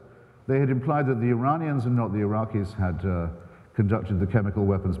place. They had implied that the Iranians and not the Iraqis had conducted the chemical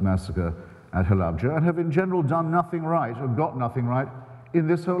weapons massacre at Halabja, and have in general done nothing right, or got nothing right, in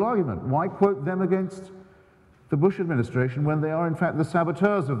this whole argument. Why quote them against the Bush administration when they are in fact the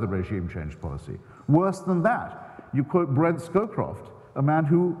saboteurs of the regime change policy? Worse than that, you quote Brent Scowcroft, a man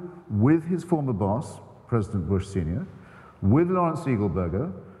who, with his former boss, President Bush Sr., with Lawrence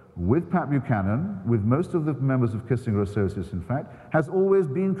Eagleberger, with Pat Buchanan, with most of the members of Kissinger Associates, in fact, has always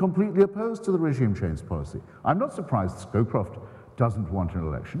been completely opposed to the regime change policy. I'm not surprised Scowcroft doesn't want an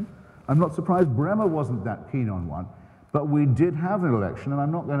election. I'm not surprised Bremer wasn't that keen on one, but we did have an election, and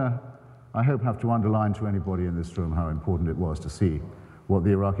I'm not going to, I hope, have to underline to anybody in this room how important it was to see what the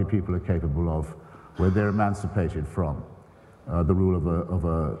Iraqi people are capable of when they're emancipated from the rule of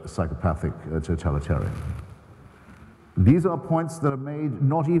a psychopathic totalitarian. These are points that are made,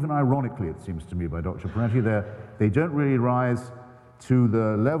 not even ironically, it seems to me, by Dr. Parenti. They don't really rise to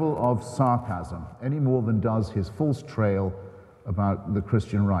the level of sarcasm any more than does his false trail about the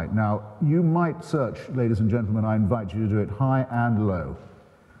Christian right. Now, you might search, ladies and gentlemen, I invite you to do it high and low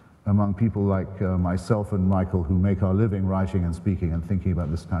among people like myself and Michael, who make our living writing and speaking and thinking about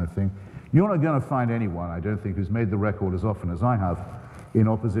this kind of thing. You're not going to find anyone, I don't think, who's made the record as often as I have in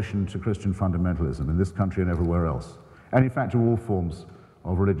opposition to Christian fundamentalism in this country and everywhere else. And in fact, to all forms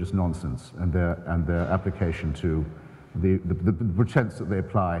of religious nonsense and their application to the pretense that they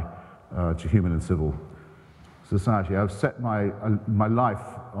apply to human and civil society. I've set my life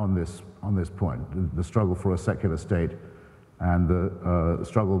on this point, the struggle for a secular state and the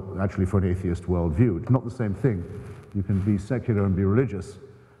struggle actually for an atheist worldview. It's not the same thing. You can be secular and be religious,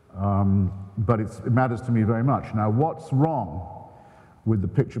 but it matters to me very much. Now, what's wrong with the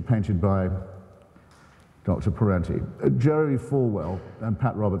picture painted by Dr. Parenti? Jerry Falwell and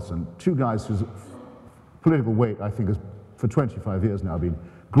Pat Robertson, two guys whose political weight, I think, has for 25 years now been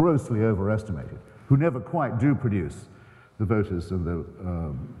grossly overestimated, who never quite do produce the voters and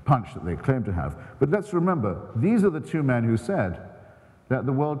the punch that they claim to have. But let's remember, these are the two men who said that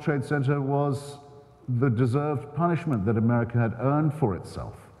the World Trade Center was the deserved punishment that America had earned for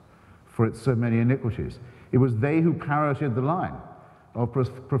itself, for its so many iniquities. It was they who parroted the line of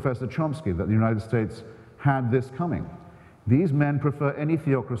Professor Chomsky that the United States had this coming. These men prefer any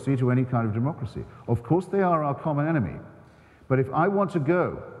theocracy to any kind of democracy. Of course they are our common enemy, but if I want to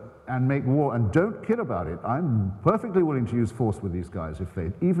go and make war, and don't kid about it, I'm perfectly willing to use force with these guys if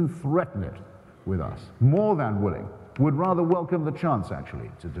they even threaten it with us. More than willing. Would rather welcome the chance, actually,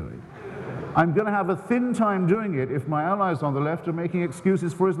 to do it. I'm going to have a thin time doing it if my allies on the left are making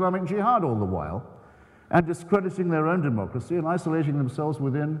excuses for Islamic jihad all the while, and discrediting their own democracy and isolating themselves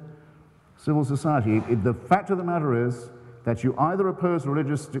within civil society. The fact of the matter is that you either oppose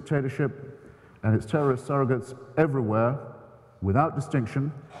religious dictatorship and its terrorist surrogates everywhere, without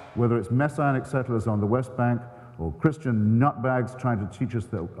distinction, whether it's messianic settlers on the West Bank or Christian nutbags trying to teach us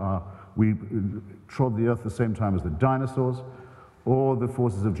that we trod the earth the same time as the dinosaurs, or the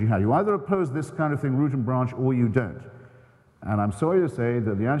forces of jihad. You either oppose this kind of thing root and branch, or you don't. And I'm sorry to say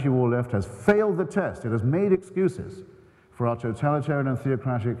that the anti-war left has failed the test. It has made excuses for our totalitarian and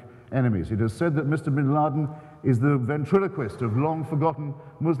theocratic enemies. It has said that Mr. bin Laden is the ventriloquist of long-forgotten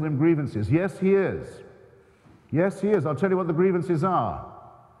Muslim grievances. Yes, he is. Yes, he is. I'll tell you what the grievances are.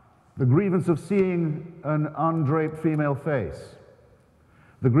 The grievance of seeing an undraped female face.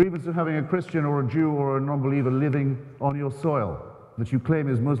 The grievance of having a Christian or a Jew or a non-believer living on your soil that you claim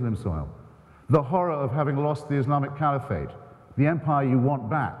is Muslim soil. The horror of having lost the Islamic Caliphate, the empire you want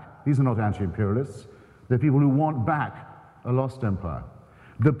back. These are not anti-imperialists. They're people who want back a lost empire.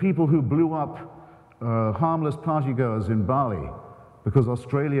 The people who blew up harmless partygoers in Bali because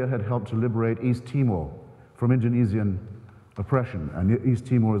Australia had helped to liberate East Timor from Indonesian oppression, and East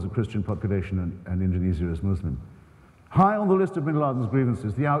Timor is a Christian population and Indonesia is Muslim. High on the list of bin Laden's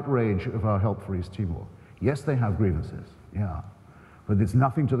grievances, the outrage of our help for East Timor. Yes, they have grievances, yeah, but it's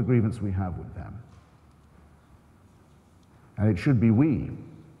nothing to the grievance we have with them. And it should be we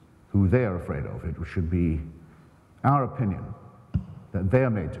who they are afraid of. It should be our opinion that they are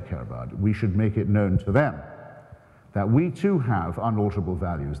made to care about. We should make it known to them that we too have unalterable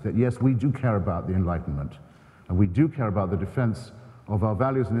values, that yes, we do care about the Enlightenment, and we do care about the defense of our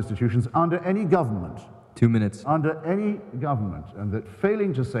values and institutions under any government. 2 minutes. Under any government, and that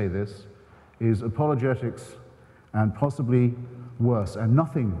failing to say this is apologetics and possibly worse, and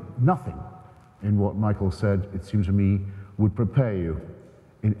nothing in what Michael said, it seems to me, would prepare you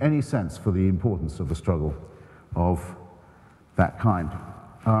in any sense for the importance of a struggle of that kind.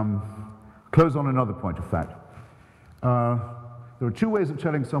 Close on another point of fact. There are two ways of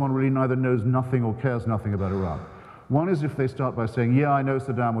telling someone really neither knows nothing or cares nothing about Iraq. One is if they start by saying, yeah, I know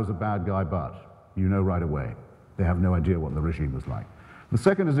Saddam was a bad guy, but you know right away. They have no idea what the regime was like. The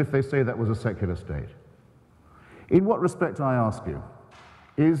second is if they say that was a secular state. In what respect, I ask you,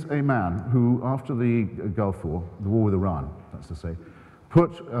 is a man who, after the Gulf War, the war with Iran, that's to say,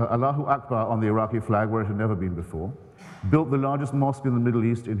 put Allahu Akbar on the Iraqi flag where it had never been before, built the largest mosque in the Middle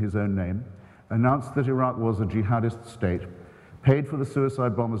East in his own name, announced that Iraq was a jihadist state, paid for the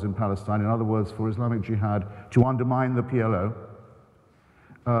suicide bombers in Palestine, in other words, for Islamic Jihad to undermine the PLO,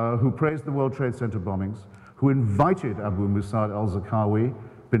 who praised the World Trade Center bombings, who invited Abu Musad al-Zarqawi,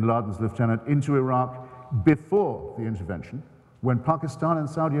 bin Laden's lieutenant, into Iraq before the intervention, when Pakistan and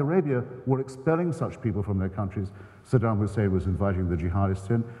Saudi Arabia were expelling such people from their countries. Saddam Hussein was inviting the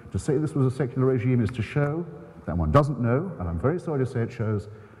jihadists in. To say this was a secular regime is to show that one doesn't know, and I'm very sorry to say it shows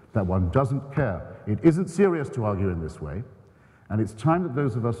that one doesn't care. It isn't serious to argue in this way, and it's time that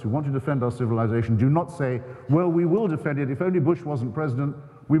those of us who want to defend our civilization do not say, well, we will defend it. If only Bush wasn't president,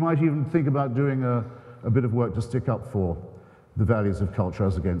 we might even think about doing a bit of work to stick up for the values of culture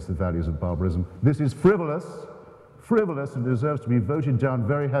as against the values of barbarism. This is frivolous, and deserves to be voted down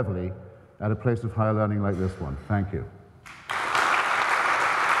very heavily at a place of higher learning like this one. Thank you.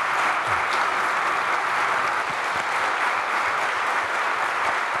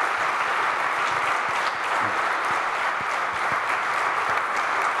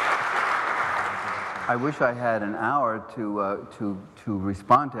 I wish I had an hour to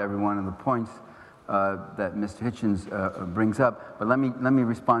respond to every one of the points that Mr. Hitchens brings up, but let me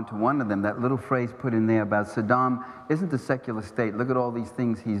respond to one of them. That little phrase put in there about Saddam isn't a secular state. Look at all these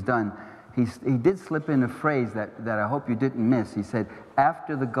things he's done. He did slip in a phrase that I hope you didn't miss. He said,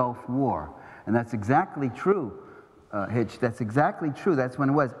 after the Gulf War. And that's exactly true, Hitch. That's exactly true. That's when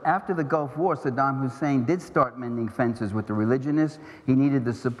it was. After the Gulf War, Saddam Hussein did start mending fences with the religionists. He needed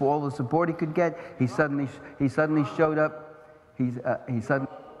the support, all the support he could get. He suddenly showed up. He suddenly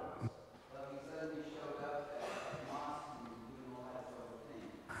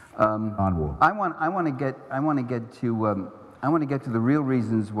I want to get to the real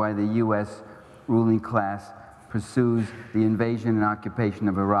reasons why the U.S. ruling class pursues the invasion and occupation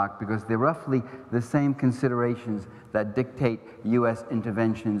of Iraq, because they're roughly the same considerations that dictate U.S.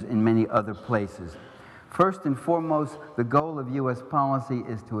 interventions in many other places. First and foremost, the goal of U.S. policy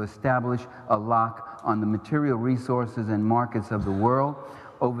is to establish a lock on the material resources and markets of the world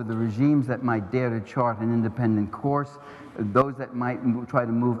over the regimes that might dare to chart an independent course, those that might try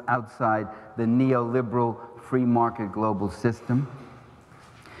to move outside the neoliberal free market global system.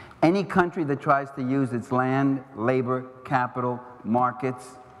 Any country that tries to use its land, labor, capital,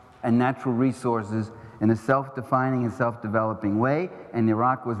 markets, and natural resources in a self-defining and self-developing way, and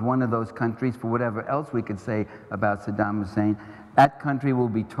Iraq was one of those countries, for whatever else we could say about Saddam Hussein, that country will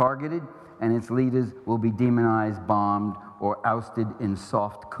be targeted and its leaders will be demonized, bombed, or ousted in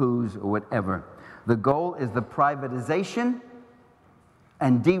soft coups or whatever. The goal is the privatization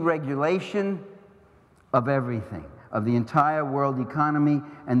and deregulation of everything, of the entire world economy,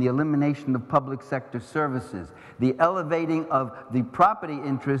 and the elimination of public sector services, the elevating of the property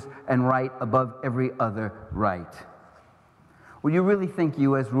interest and right above every other right. Well, you really think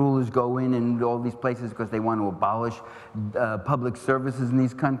U.S. rulers go in and all these places because they want to abolish public services in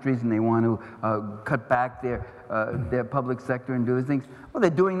these countries and they want to cut back their public sector and do these things? Well, they're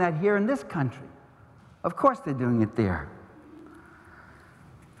doing that here in this country. Of course they're doing it there.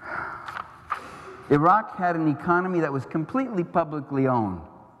 Iraq had an economy that was completely publicly owned.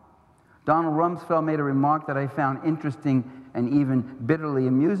 Donald Rumsfeld made a remark that I found interesting and even bitterly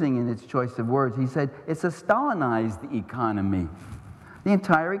amusing in its choice of words. He said, it's a Stalinized economy. The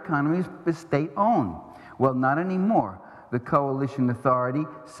entire economy is state-owned. Well, not anymore. The coalition authority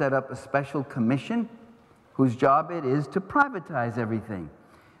set up a special commission whose job it is to privatize everything.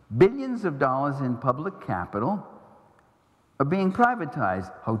 Billions of dollars in public capital are being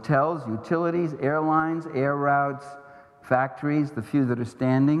privatized. Hotels, utilities, airlines, air routes, factories, the few that are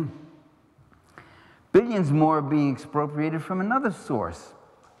standing. Billions more are being expropriated from another source.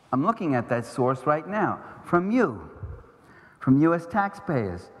 I'm looking at that source right now, from you, from U.S.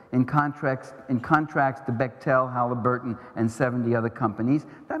 taxpayers, in contracts to Bechtel, Halliburton, and 70 other companies.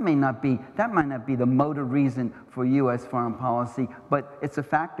 That might not be the motor reason for U.S. foreign policy, but it's a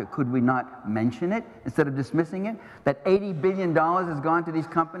factor. Could we not mention it instead of dismissing it? That $80 billion has gone to these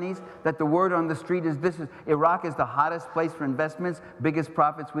companies, that the word on the street is Iraq is the hottest place for investments, biggest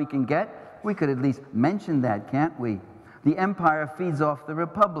profits we can get. We could at least mention that, can't we? The empire feeds off the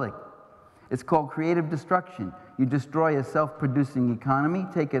republic. It's called creative destruction. You destroy a self-producing economy,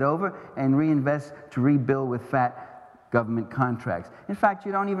 take it over, and reinvest to rebuild with fat government contracts. In fact,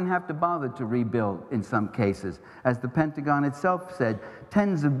 you don't even have to bother to rebuild in some cases. As the Pentagon itself said,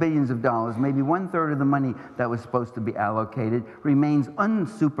 tens of billions of dollars, maybe 1/3 of the money that was supposed to be allocated, remains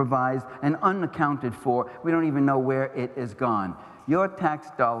unsupervised and unaccounted for. We don't even know where it is gone. Your tax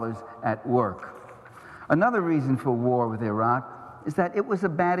dollars at work. Another reason for war with Iraq is that it was a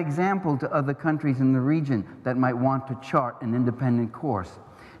bad example to other countries in the region that might want to chart an independent course.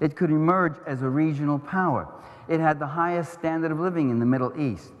 It could emerge as a regional power. It had the highest standard of living in the Middle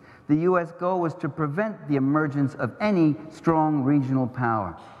East. The U.S. goal was to prevent the emergence of any strong regional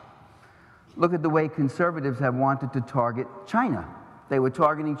power. Look at the way conservatives have wanted to target China. They were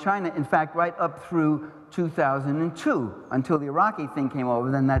targeting China, in fact, right up through 2002, until the Iraqi thing came over,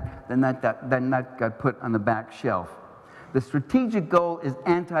 then that got put on the back shelf. The strategic goal is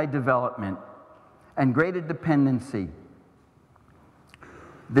anti-development and greater dependency.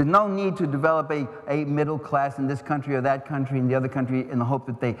 There's no need to develop a middle class in this country or that country and the other country in the hope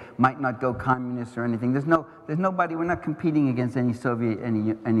that they might not go communist or anything. There's nobody, we're not competing against any Soviet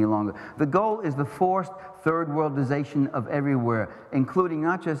any longer. The goal is the forced third worldization of everywhere, including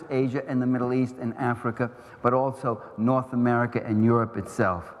not just Asia and the Middle East and Africa, but also North America and Europe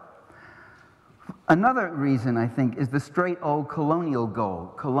itself. Another reason, I think, is the straight old colonial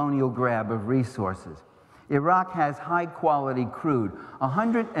goal, colonial grab of resources. Iraq has high-quality crude,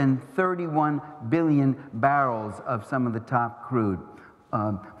 131 billion barrels of some of the top crude.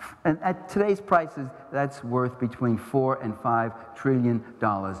 And at today's prices, that's worth between $4 and $5 trillion.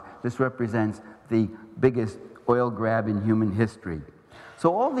 This represents the biggest oil grab in human history.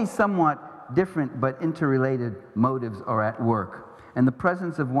 So all these somewhat different but interrelated motives are at work. And the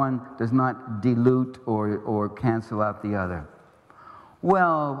presence of one does not dilute or cancel out the other.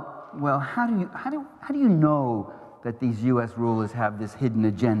 Well, how do you know that these U.S. rulers have this hidden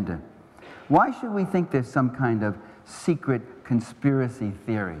agenda? Why should we think there's some kind of secret conspiracy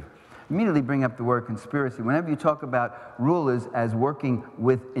theory? Immediately bring up the word conspiracy. Whenever you talk about rulers as working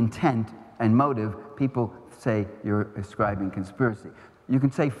with intent and motive, people say you're ascribing conspiracy. You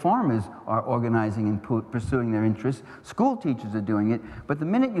can say farmers are organizing and pursuing their interests. School teachers are doing it. But the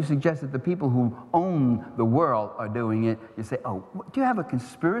minute you suggest that the people who own the world are doing it, you say, oh, do you have a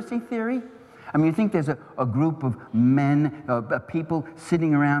conspiracy theory? I mean, you think there's a group of men, people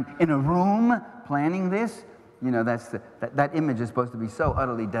sitting around in a room planning this? You know, that image is supposed to be so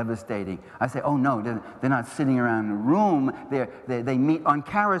utterly devastating. I say, oh no, they're not sitting around in a room. They meet on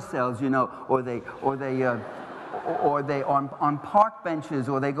carousels, you know, or they on park benches,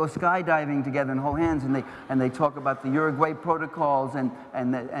 or they go skydiving together and hold hands, and they talk about the Uruguay protocols and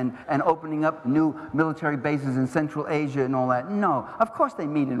opening up new military bases in Central Asia and all that. No, of course they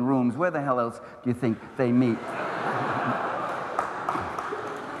meet in rooms. Where the hell else do you think they meet?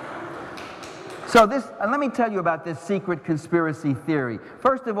 So this, let me tell you about this secret conspiracy theory.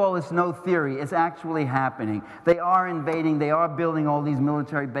 First of all, it's no theory. It's actually happening. They are invading. They are building all these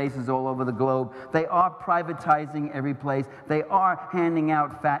military bases all over the globe. They are privatizing every place. They are handing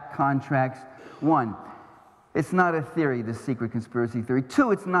out fat contracts. One, it's not a theory, this secret conspiracy theory.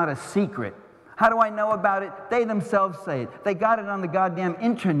 Two, it's not a secret. How do I know about it? They themselves say it. They got it on the goddamn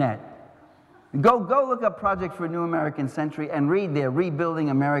internet. Go look up Project for a New American Century and read their Rebuilding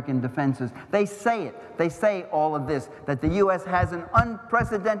American Defenses. They say it. They say all of this, that the U.S. has an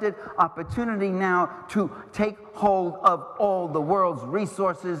unprecedented opportunity now to take hold of all the world's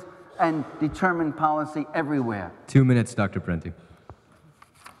resources and determine policy everywhere. 2 minutes, Dr. Parenti.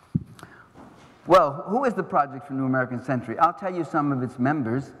 Well, who is the Project for a New American Century? I'll tell you some of its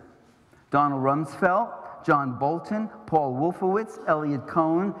members. Donald Rumsfeld, John Bolton, Paul Wolfowitz, Elliot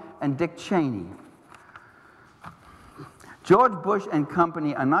Cohen, and Dick Cheney. George Bush and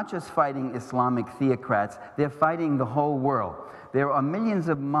company are not just fighting Islamic theocrats, they're fighting the whole world. There are millions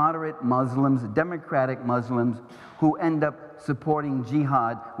of moderate Muslims, democratic Muslims, who end up supporting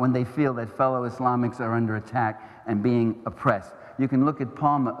jihad when they feel that fellow Islamics are under attack and being oppressed. You can look at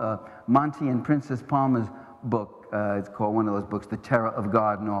Palmer, Monty and Princess Palmer's book. It's called one of those books, The Terror of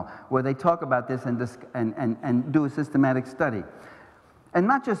God and all, where they talk about this and do a systematic study. And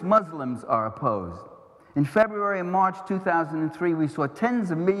not just Muslims are opposed. In February and March 2003, we saw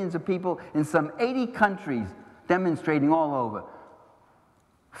tens of millions of people in some 80 countries demonstrating all over.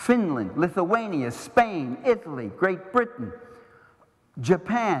 Finland, Lithuania, Spain, Italy, Great Britain,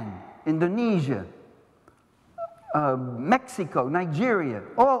 Japan, Indonesia, Mexico, Nigeria,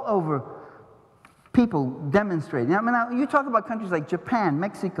 all over. People demonstrating. I mean, now, you talk about countries like Japan,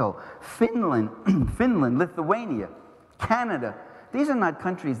 Mexico, Finland, Lithuania, Canada. These are not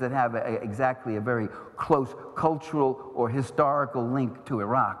countries that have exactly a very close cultural or historical link to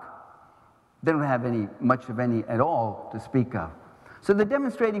Iraq. They don't have much of any at all to speak of. So they're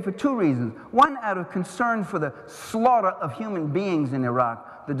demonstrating for two reasons. One, out of concern for the slaughter of human beings in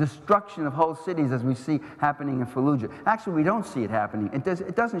Iraq, the destruction of whole cities as we see happening in Fallujah. Actually, we don't see it happening.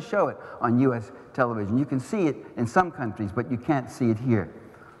 It doesn't show it on U.S. television. You can see it in some countries, but you can't see it here.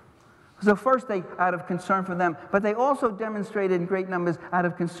 So first, they, out of concern for them, but they also demonstrated in great numbers out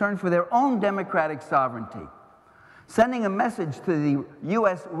of concern for their own democratic sovereignty, sending a message to the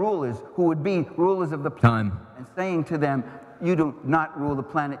U.S. rulers who would be rulers of the planet and saying to them, you do not rule the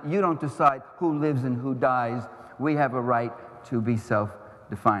planet. You don't decide who lives and who dies. We have a right to be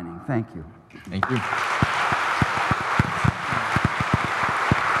self-defining. Thank you. Thank you.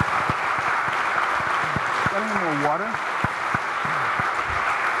 Got any more water?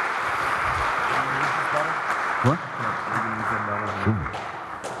 What?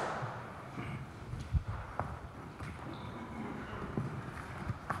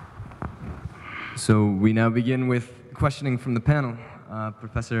 So we now begin with questioning from the panel.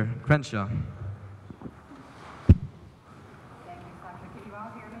 Professor Crenshaw. Thank you, Sasha. Can you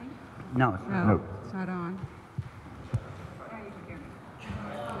all hear me? No. No. It's not on. Now you can hear me.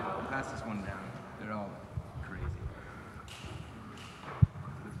 Pass this one down. They're all crazy.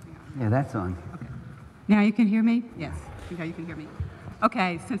 Yeah, that's on. Okay. Now you can hear me? Yes. Okay, you can hear me.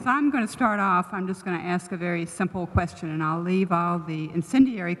 Okay, since I'm going to start off, I'm just going to ask a very simple question, and I'll leave all the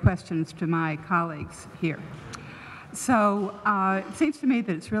incendiary questions to my colleagues here. So it seems to me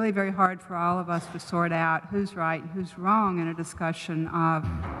that it's really very hard for all of us to sort out who's right and who's wrong in a discussion of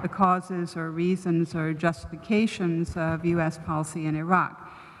the causes or reasons or justifications of U.S. policy in Iraq.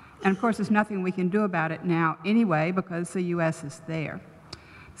 And of course, there's nothing we can do about it now anyway because the U.S. is there.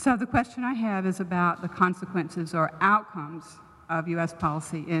 So the question I have is about the consequences or outcomes of U.S.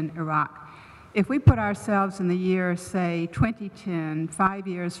 policy in Iraq. If we put ourselves in the year, say, 2010, 5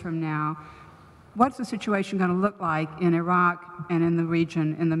 years from now, what's the situation going to look like in Iraq and in the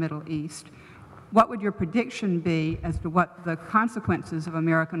region in the Middle East? What would your prediction be as to what the consequences of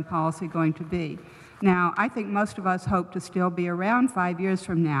American policy are going to be? Now, I think most of us hope to still be around 5 years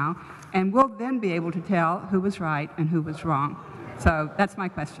from now, and we'll then be able to tell who was right and who was wrong. So that's my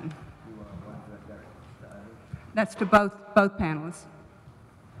question. That's to both panelists.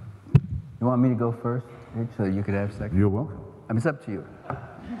 You want me to go first, Rich, so you could have second? You're welcome. I mean, it's up to you.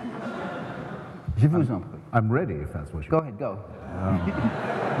 Je vous en prie. I'm ready, if that's what you Go ahead, go.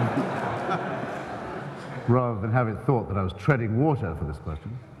 Rather than have it thought that I was treading water for this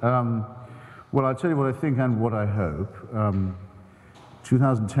question. Well, I'll tell you what I think and what I hope.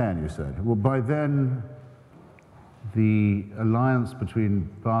 2010, you said. Well, by then, the alliance between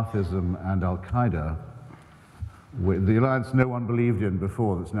Baathism and Al-Qaeda, the alliance no one believed in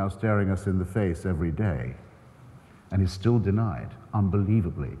before that's now staring us in the face every day, and is still denied,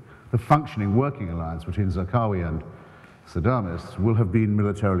 unbelievably. The functioning working alliance between Zarqawi and Saddamists will have been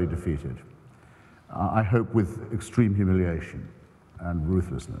militarily defeated. I hope with extreme humiliation and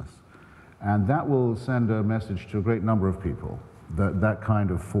ruthlessness. And that will send a message to a great number of people that that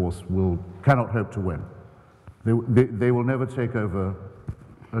kind of force cannot hope to win. They will never take over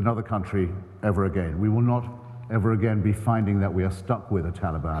another country ever again. We will not ever again be finding that we are stuck with a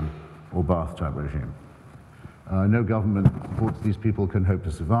Taliban or Ba'ath-type regime. No government that supports these people can hope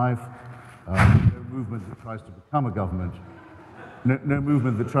to survive. No movement that tries to become a government, no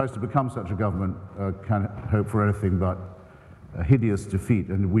movement that tries to become such a government can hope for anything but a hideous defeat.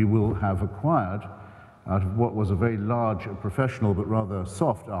 And we will have acquired, out of what was a very large, professional, but rather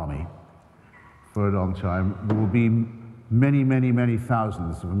soft army for a long time, there will be many, many, many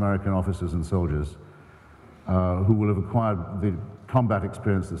thousands of American officers and soldiers who will have acquired the combat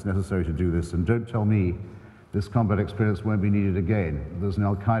experience that's necessary to do this. And don't tell me this combat experience won't be needed again. There's an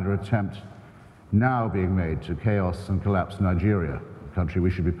al-Qaeda attempt now being made to chaos and collapse Nigeria, a country we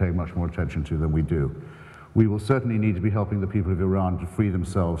should be paying much more attention to than we do. We will certainly need to be helping the people of Iran to free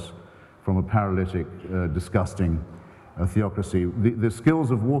themselves from a paralytic, disgusting theocracy. The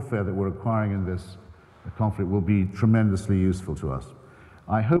skills of warfare that we're acquiring in this conflict will be tremendously useful to us.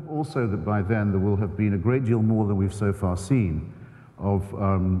 I hope also that by then there will have been a great deal more than we've so far seen of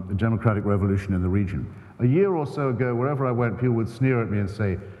a democratic revolution in the region. A year or so ago, wherever I went, people would sneer at me and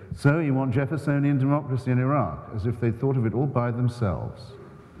say, "So you want Jeffersonian democracy in Iraq?" As if they'd thought of it all by themselves.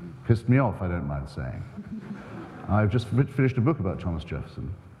 Pissed me off, I don't mind saying. I've just finished a book about Thomas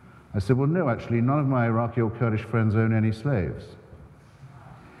Jefferson. I said, well, no, actually, none of my Iraqi or Kurdish friends own any slaves.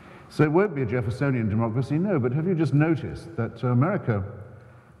 So it won't be a Jeffersonian democracy, no, but have you just noticed that America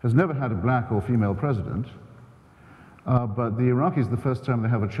has never had a black or female president, but the Iraqis, the first time they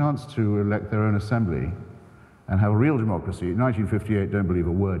have a chance to elect their own assembly and have a real democracy. In 1958, don't believe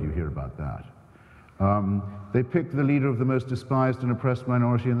a word you hear about that. They picked the leader of the most despised and oppressed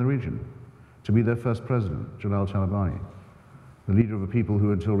minority in the region to be their first president, Jalal Talabani, the leader of a people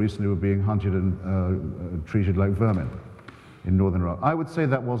who until recently were being hunted and treated like vermin in northern Iraq. I would say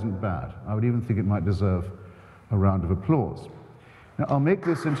that wasn't bad. I would even think it might deserve a round of applause. Now, I'll make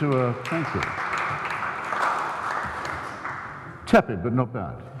this into a, thank you. Tepid, but not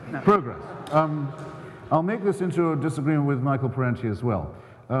bad. No. Progress. I'll make this into a disagreement with Michael Parenti as well.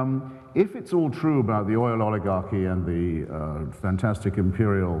 If it's all true about the oil oligarchy and the fantastic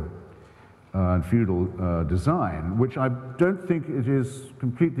imperial and feudal design, which I don't think it is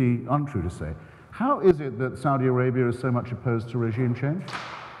completely untrue to say, how is it that Saudi Arabia is so much opposed to regime change?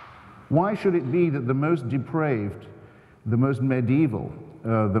 Why should it be that the most depraved, the most medieval,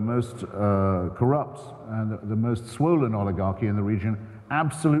 the most corrupt, and the most swollen oligarchy in the region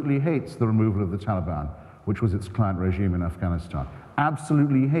absolutely hates the removal of the Taliban, which was its client regime in Afghanistan,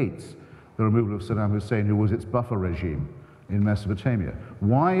 absolutely hates the removal of Saddam Hussein, who was its buffer regime in Mesopotamia?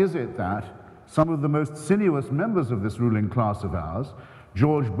 Why is it that some of the most sinuous members of this ruling class of ours,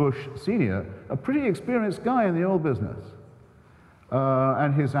 George Bush Sr., a pretty experienced guy in the oil business,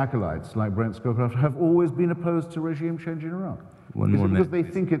 and his acolytes, like Brent Scowcroft, have always been opposed to regime change in Iraq? One more because minute, they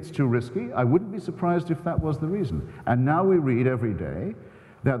think it's too risky? I wouldn't be surprised if that was the reason. And now we read every day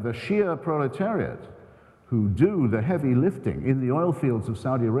that the Shia proletariat, who do the heavy lifting in the oil fields of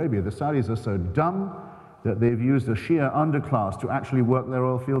Saudi Arabia, the Saudis are so dumb that they've used a Shia underclass to actually work their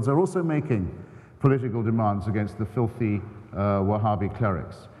oil fields, are also making political demands against the filthy Wahhabi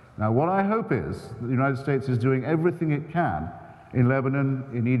clerics. Now, what I hope is that the United States is doing everything it can in Lebanon,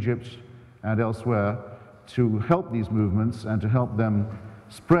 in Egypt, and elsewhere to help these movements and to help them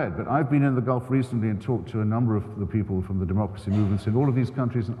spread. But I've been in the Gulf recently and talked to a number of the people from the democracy movements in all of these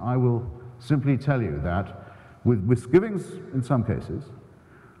countries, and I will simply tell you that, with misgivings in some cases,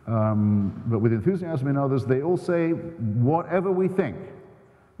 but with enthusiasm in others, they all say, whatever we think,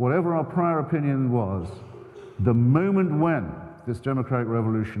 whatever our prior opinion was, the moment when this democratic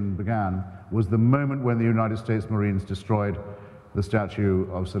revolution began was the moment when the United States Marines destroyed the statue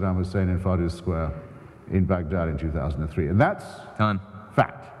of Saddam Hussein in Farduz Square in Baghdad in 2003. And that's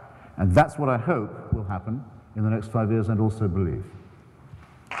fact. And that's what I hope will happen in the next 5 years, and also believe.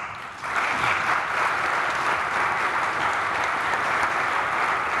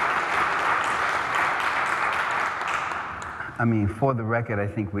 I mean, for the record, I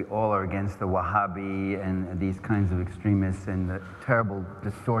think we all are against the Wahhabi and these kinds of extremists and the terrible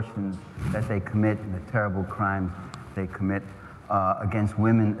distortions that they commit and the terrible crimes they commit against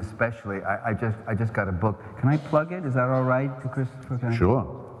women especially. I just got a book. Can I plug it? Is that all right, Christopher?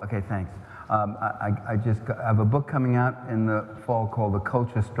 Sure. Okay, thanks. I have a book coming out in the fall called The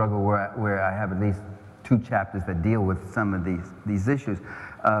Culture Struggle, where I have at least 2 chapters that deal with some of these issues.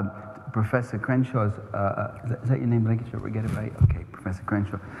 Professor Crenshaw's, is that your name? Did I get it right? Okay, Professor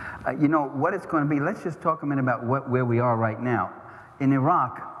Crenshaw. You know, what it's going to be, let's just talk a minute about where we are right now. In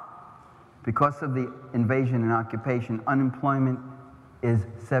Iraq, because of the invasion and occupation, unemployment is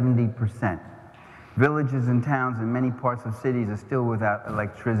 70%. Villages and towns in many parts of cities are still without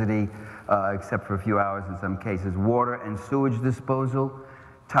electricity, except for a few hours in some cases. Water and sewage disposal,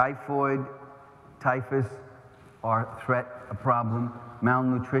 typhoid, typhus are a problem.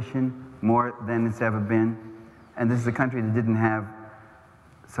 Malnutrition, more than it's ever been. And this is a country that didn't have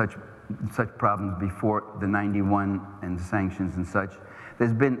such problems before the 91 and the sanctions and such.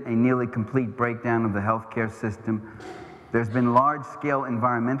 There's been a nearly complete breakdown of the healthcare system. There's been large-scale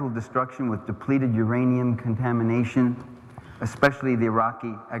environmental destruction with depleted uranium contamination, especially the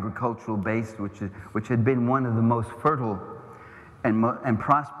Iraqi agricultural base, which had been one of the most fertile and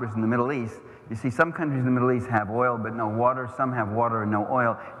prosperous in the Middle East. You see, some countries in the Middle East have oil but no water. Some have water and no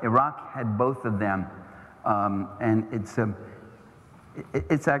oil. Iraq had both of them, and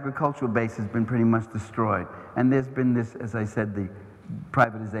its agricultural base has been pretty much destroyed. And there's been this, as I said, the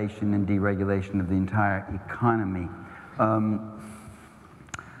privatization and deregulation of the entire economy.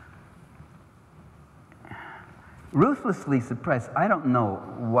 Ruthlessly suppressed, I don't know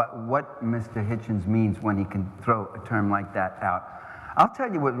what Mr. Hitchens means when he can throw a term like that out. I'll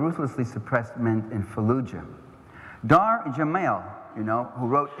tell you what ruthlessly suppressed meant in Fallujah. Dar Jamal, you know, who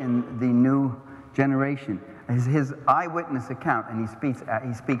wrote in The New Generation, his eyewitness account, and he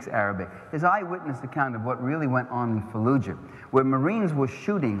speaks Arabic, his eyewitness account of what really went on in Fallujah, where Marines were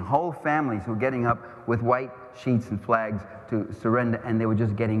shooting whole families who were getting up with white sheets and flags to surrender, and they were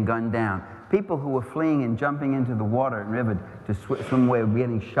just getting gunned down. People who were fleeing and jumping into the water and river to swim away were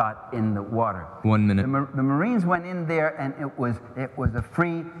getting shot in the water. 1 minute. The Marines went in there, and it was a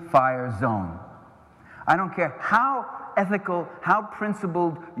free fire zone. I don't care how ethical, how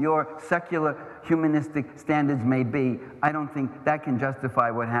principled your secular humanistic standards may be, I don't think that can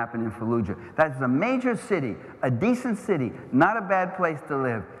justify what happened in Fallujah. That's a major city, a decent city, not a bad place to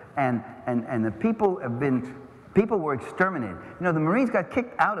live, and the people were exterminated. You know, the Marines got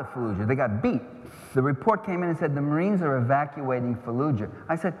kicked out of Fallujah. They got beat. The report came in and said the Marines are evacuating Fallujah.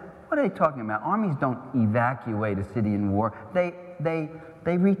 I said, what are they talking about? Armies don't evacuate a city in war. They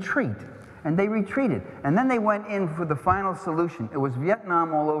retreat. And they retreated. And then they went in for the final solution. It was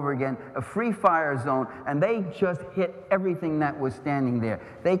Vietnam all over again, a free fire zone, and they just hit everything that was standing there.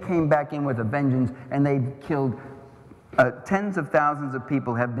 They came back in with a vengeance, and they killed tens of thousands of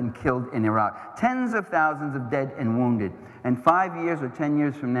people have been killed in Iraq. Tens of thousands of dead and wounded. And 5 years or 10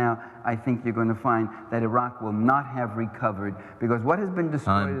 years from now, I think you're going to find that Iraq will not have recovered, because what has been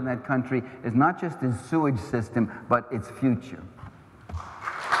destroyed in that country is not just its sewage system, but its future.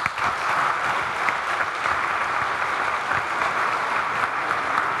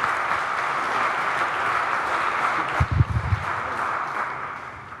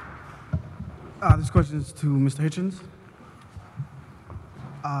 This question is to Mr. Hitchens.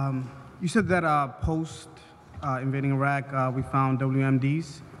 You said that post invading Iraq, we found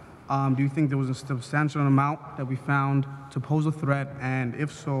WMDs. Do you think there was a substantial amount that we found to pose a threat? And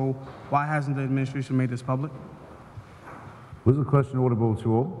if so, why hasn't the administration made this public? Was the question audible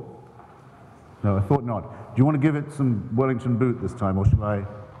to all? No, I thought not. Do you want to give it some Wellington boot this time, or shall I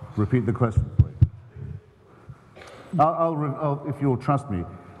repeat the question for you? I'll if you'll trust me.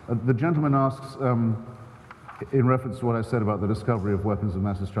 The gentleman asks, in reference to what I said about the discovery of weapons of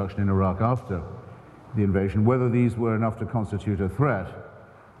mass destruction in Iraq after the invasion, whether these were enough to constitute a threat,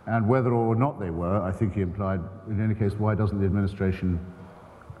 and whether or not they were. I think he implied, in any case, why doesn't the administration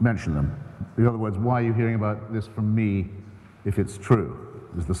mention them? In other words, why are you hearing about this from me if it's true,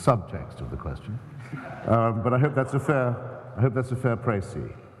 is the subtext of the question. But I hope that's a fair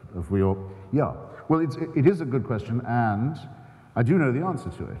précis of yeah. Well, it is a good question, and I do know the answer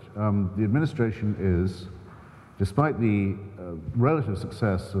to it. The administration is, despite the relative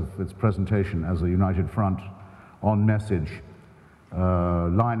success of its presentation as a united front on message,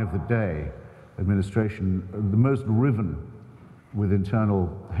 line of the day administration, the most riven with internal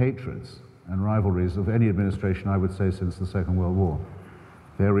hatreds and rivalries of any administration, I would say, since the Second World War.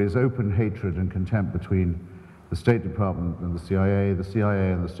 There is open hatred and contempt between the State Department and the CIA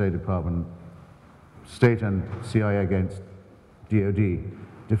and the State Department, State and CIA against DOD,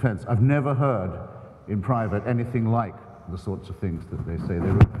 defense. I've never heard in private anything like the sorts of things that they say. They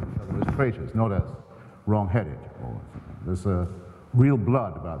refer to each other as traitors, not as wrong-headed. There's a real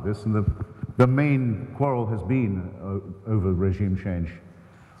blood about this, and the main quarrel has been over regime change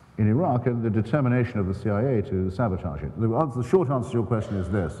in Iraq and the determination of the CIA to sabotage it. The short answer to your question is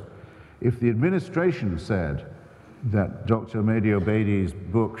this. If the administration said that Dr. Mehdi Obeidi's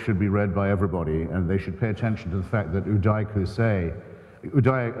book should be read by everybody and they should pay attention to the fact that Uday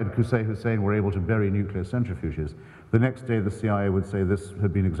and Qusay Hussein were able to bury nuclear centrifuges, the next day the CIA would say this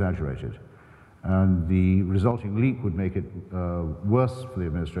had been exaggerated. And the resulting leak would make it worse for the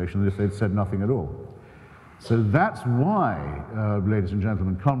administration than if they'd said nothing at all. So that's why, ladies and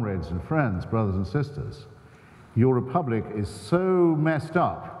gentlemen, comrades and friends, brothers and sisters, your republic is so messed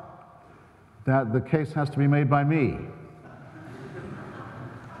up that the case has to be made by me.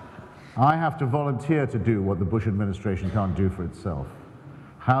 I have to volunteer to do what the Bush administration can't do for itself.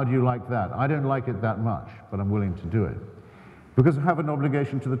 How do you like that? I don't like it that much, but I'm willing to do it. Because I have an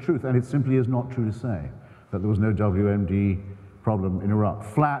obligation to the truth, and it simply is not true to say that there was no WMD problem in Iraq.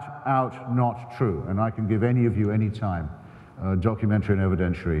 Flat out not true, and I can give any of you any time documentary and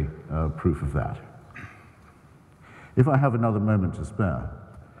evidentiary proof of that. If I have another moment to spare,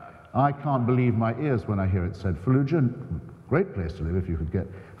 I can't believe my ears when I hear it said, Fallujah, great place to live if you could get.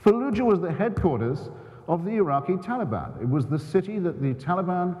 Fallujah was the headquarters of the Iraqi Taliban. It was the city that the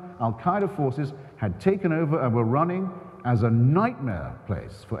Taliban al-Qaeda forces had taken over and were running as a nightmare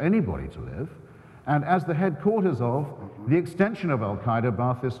place for anybody to live, and as the headquarters of the extension of al-Qaeda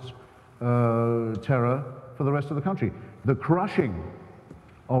Ba'athist terror for the rest of the country. The crushing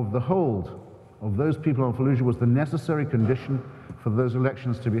of the hold of those people on Fallujah was the necessary condition for those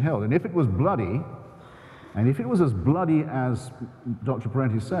elections to be held. And if it was bloody, and if it was as bloody as Dr.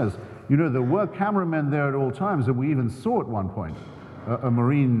 Parenti says, you know, there were cameramen there at all times, and we even saw at one point a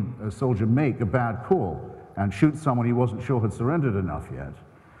Marine soldier make a bad call and shoot someone he wasn't sure had surrendered enough yet.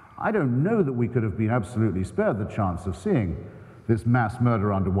 I don't know that we could have been absolutely spared the chance of seeing this mass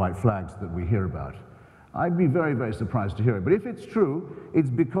murder under white flags that we hear about. I'd be very, very surprised to hear it. But if it's true, it's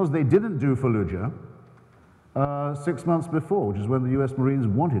because they didn't do Fallujah 6 months before, which is when the US Marines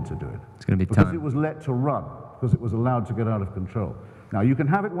wanted to do it. It's going to be because time. it was let to run, because it was allowed to get out of control. Now, you can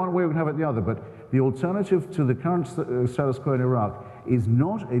have it one way, you can have it the other, but the alternative to the current status quo in Iraq is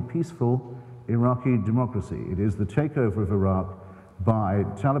not a peaceful Iraqi democracy. It is the takeover of Iraq by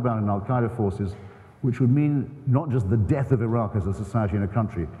Taliban and al-Qaeda forces, which would mean not just the death of Iraq as a society and a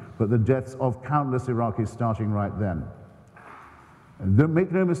country, but the deaths of countless Iraqis starting right then. And don't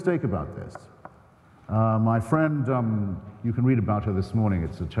make no mistake about this. My friend, you can read about her this morning.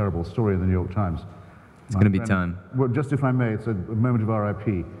 It's a terrible story in the New York Times. It's going to be time. Well, just if I may, it's a moment of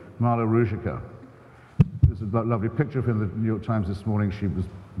RIP. Marla Ruzicka. There's a lovely picture of her in the New York Times this morning. She was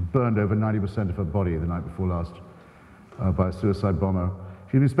burned over 90% of her body the night before last by a suicide bomber.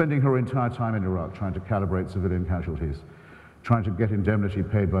 She's been spending her entire time in Iraq trying to calibrate civilian casualties, trying to get indemnity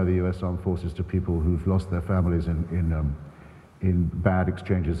paid by the US Armed Forces to people who've lost their families in bad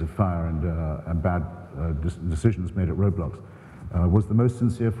exchanges of fire and bad decisions made at roadblocks. Was the most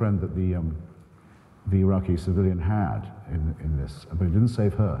sincere friend that the Iraqi civilian had in this, but it didn't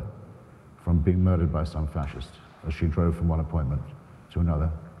save her from being murdered by some fascist as she drove from one appointment to another.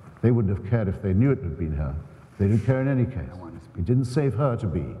 They wouldn't have cared if they knew it had been her. They didn't care in any case. It didn't save her to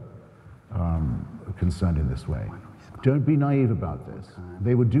be concerned in this way. Don't be naive about this.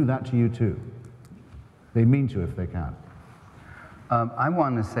 They would do that to you too. They mean to if they can. I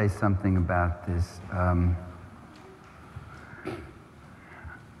want to say something about this.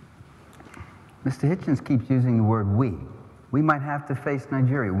 Mr. Hitchens keeps using the word we. We might have to face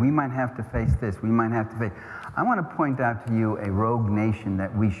Nigeria. We might have to face this. We might have to face... I want to point out to you a rogue nation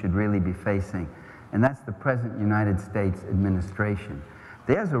that we should really be facing, and that's the present United States administration.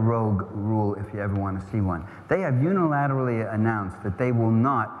 There's a rogue rule if you ever want to see one. They have unilaterally announced that they will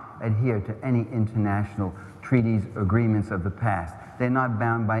not adhere to any international treaties, agreements of the past. They're not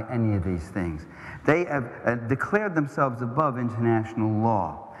bound by any of these things. They have declared themselves above international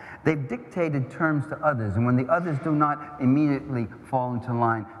law. They've dictated terms to others, and when the others do not immediately fall into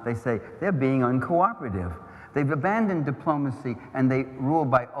line, they say they're being uncooperative. They've abandoned diplomacy, and they rule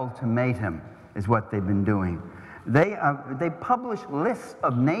by ultimatum, is what they've been doing. They publish lists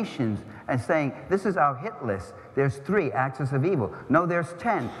of nations and saying, this is our hit list. There's 3 axis of evil. No, there's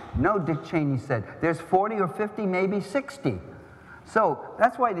 10. No, Dick Cheney said. There's 40 or 50, maybe 60. So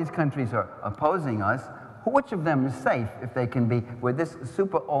that's why these countries are opposing us. Which of them is safe if they can be, where this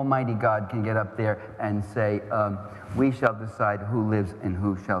super almighty God can get up there and say, we shall decide who lives and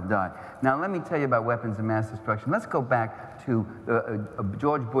who shall die. Now let me tell you about weapons of mass destruction. Let's go back to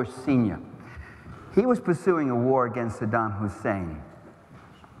George Bush Sr. He was pursuing a war against Saddam Hussein.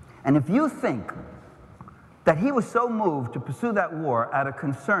 And if you think that he was so moved to pursue that war out of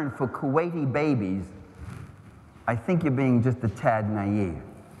concern for Kuwaiti babies, I think you're being just a tad naive.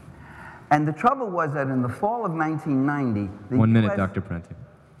 And the trouble was that in the fall of 1990, the 1 minute, US Dr. Parenti.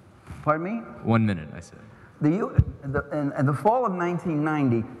 Pardon me? 1 minute, I said. In the fall of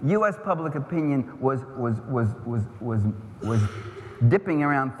 1990, U.S. public opinion was dipping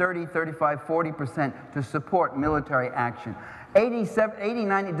around 30, 35, 40% to support military action. 87, 80,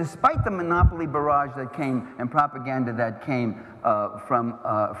 90, despite the monopoly barrage that came and propaganda that came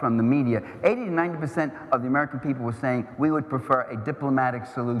from the media, 80 to 90% of the American people were saying we would prefer a diplomatic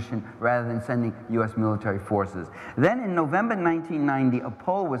solution rather than sending U.S. military forces. Then in November 1990, a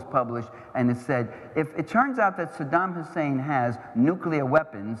poll was published, and it said, if it turns out that Saddam Hussein has nuclear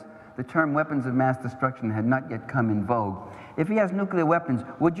weapons, the term weapons of mass destruction had not yet come in vogue. If he has nuclear weapons,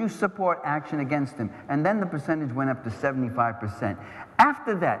 would you support action against him? And then the percentage went up to 75%.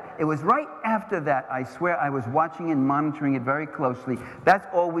 After that, it was right after that, I swear I was watching and monitoring it very closely, that's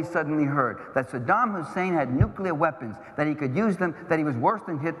all we suddenly heard, that Saddam Hussein had nuclear weapons, that he could use them, that he was worse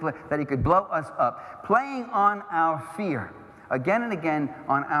than Hitler, that he could blow us up, playing on our fear, again and again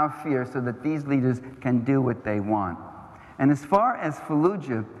on our fear, so that these leaders can do what they want. And as far as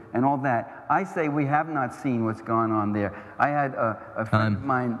Fallujah and all that, I say we have not seen what's going on there. I had a friend of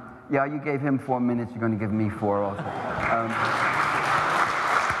mine, yeah, you gave him 4 minutes, you're going to give me 4 also.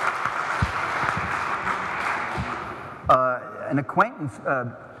 An acquaintance,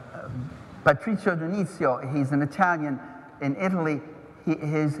 Patrizio Donizio, he's an Italian in Italy.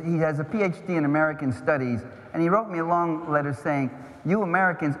 He has a PhD in American studies, and he wrote me a long letter saying, you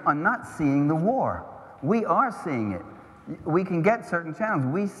Americans are not seeing the war. We are seeing it. We can get certain channels.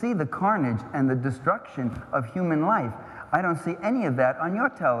 We see the carnage and the destruction of human life. I don't see any of that on your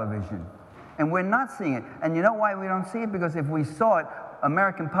television. And we're not seeing it. And you know why we don't see it? Because if we saw it,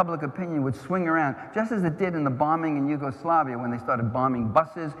 American public opinion would swing around, just as it did in the bombing in Yugoslavia when they started bombing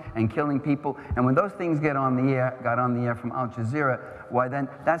buses and killing people. And when those things got on the air from Al Jazeera, why then,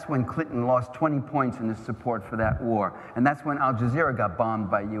 that's when Clinton lost 20 points in his support for that war. And that's when Al Jazeera got bombed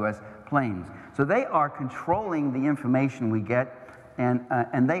by U.S. planes. So they are controlling the information we get,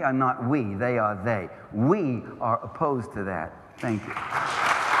 and they are not we, they are they. We are opposed to that. Thank you.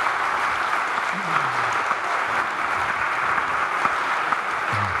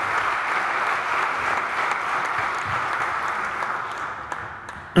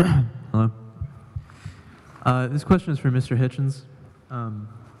 Hello. This question is for Mr. Hitchens.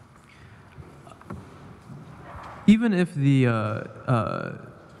 Even if the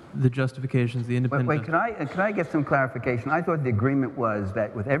justifications, the independent... Wait, could I get some clarification? I thought the agreement was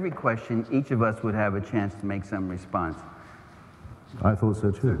that with every question, each of us would have a chance to make some response. I thought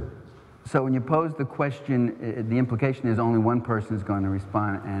so too. So when you pose the question, the implication is only one person is going to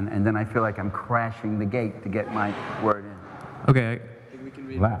respond, and then I feel like I'm crashing the gate to get my word in. Okay.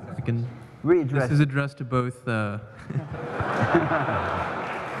 Readdress. This is addressed to both...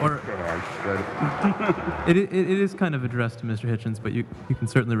 It is kind of addressed to Mr. Hitchens, but you can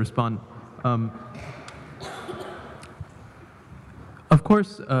certainly respond. Of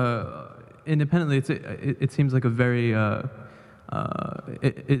course, independently, it seems like a very...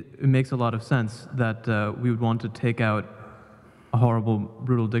 it makes a lot of sense that we would want to take out a horrible,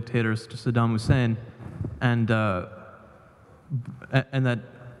 brutal dictator to Saddam Hussein, and that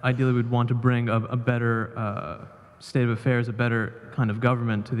ideally we'd want to bring a better state of affairs, a better kind of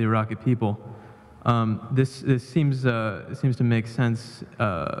government to the Iraqi people. This seems to make sense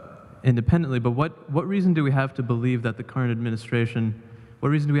independently, but what reason do we have to believe that the current administration, what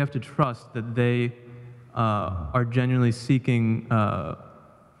reason do we have to trust that they are genuinely seeking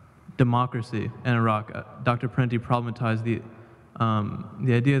democracy in Iraq? Dr. Parenti problematized the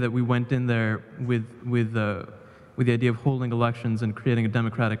idea that we went in there with the idea of holding elections and creating a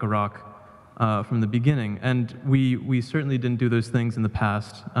democratic Iraq from the beginning, and we certainly didn't do those things in the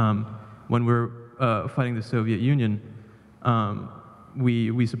past. When we were fighting the Soviet Union,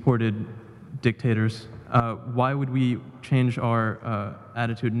 we supported dictators. Why would we change our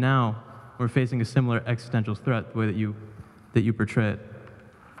attitude now? We're facing a similar existential threat, the way that you portray it.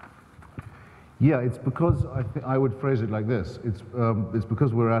 Yeah, it's because I would phrase it like this. It's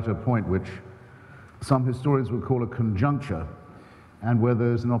because we're at a point which some historians would call a conjuncture, and where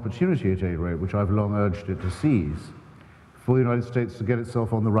there's an opportunity at any rate, which I've long urged it to seize, for the United States to get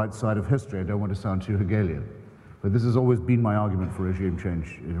itself on the right side of history. I don't want to sound too Hegelian, but this has always been my argument for regime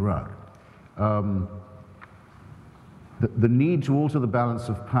change in Iraq. The need to alter the balance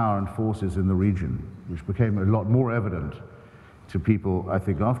of power and forces in the region, which became a lot more evident to people, I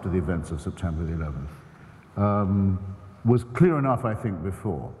think, after the events of September the 11th, was clear enough, I think,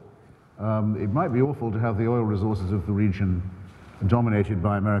 before. It might be awful to have the oil resources of the region dominated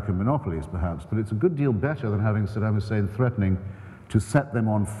by American monopolies, perhaps, but it's a good deal better than having Saddam Hussein threatening to set them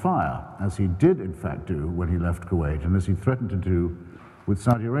on fire, as he did, in fact, do when he left Kuwait, and as he threatened to do with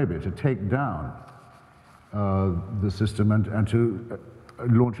Saudi Arabia to take down the system and to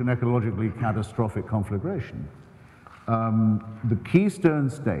launch an ecologically catastrophic conflagration. The keystone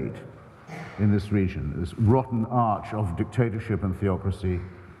state in this region, this rotten arch of dictatorship and theocracy,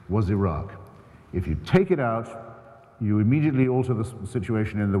 was Iraq. If you take it out, you immediately alter the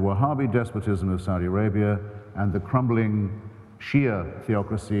situation in the Wahhabi despotism of Saudi Arabia and the crumbling Shia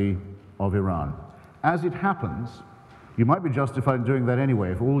theocracy of Iran. As it happens, you might be justified in doing that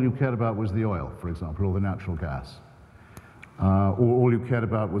anyway if all you cared about was the oil, for example, or the natural gas, or all you cared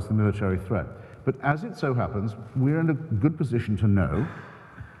about was the military threat. But as it so happens, we're in a good position to know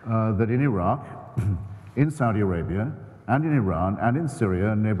that in Iraq, in Saudi Arabia, and in Iran, and in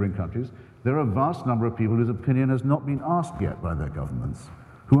Syria and neighboring countries, there are a vast number of people whose opinion has not been asked yet by their governments,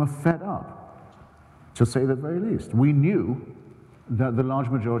 who are fed up, to say the very least. We knew that the large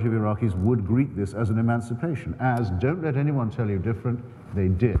majority of Iraqis would greet this as an emancipation, as, don't let anyone tell you different, they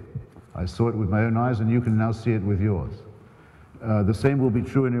did. I saw it with my own eyes, and you can now see it with yours. The same will be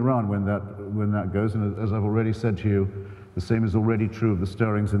true in Iran when that goes, and as I've already said to you, the same is already true of the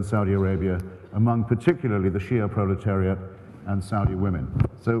stirrings in Saudi Arabia, among particularly the Shia proletariat and Saudi women.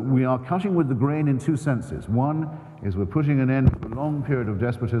 So we are cutting with the grain in two senses. One is we're putting an end to a long period of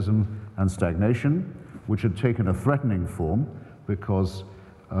despotism and stagnation, which had taken a threatening form, because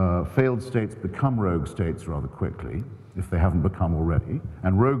failed states become rogue states rather quickly, if they haven't become already,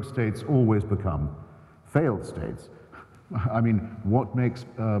 and rogue states always become failed states. I mean, what makes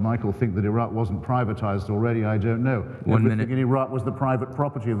Michael think that Iraq wasn't privatized already, I don't know. Everything in Iraq was the private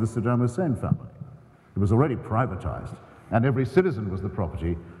property of the Saddam Hussein family. It was already privatized, and every citizen was the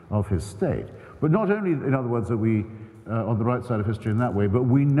property of his state. But not only, in other words, are we on the right side of history in that way, but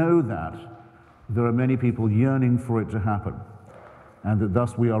we know that there are many people yearning for it to happen, and that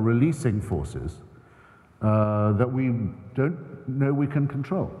thus we are releasing forces that we don't know we can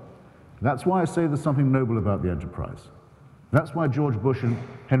control. That's why I say there's something noble about the enterprise. That's why George Bush and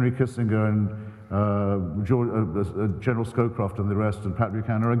Henry Kissinger and General Scowcroft and the rest and Pat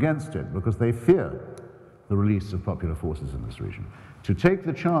Buchanan are against it, because they fear the release of popular forces in this region. To take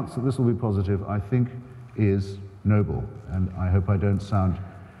the chance that this will be positive, I think, is noble, and I hope I don't sound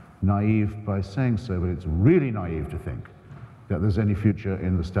naive by saying so, but it's really naive to think that there's any future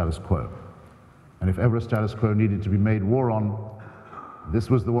in the status quo. And if ever a status quo needed to be made war on, this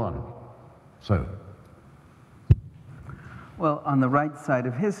was the one. So. Well, on the right side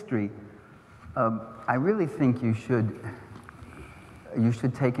of history, I really think you should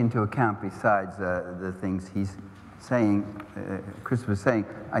take into account, besides the things he's saying, Christopher's saying,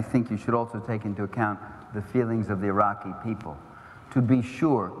 I think you should also take into account the feelings of the Iraqi people. To be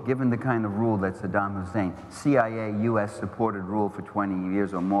sure, given the kind of rule that Saddam Hussein, CIA, US-supported rule for 20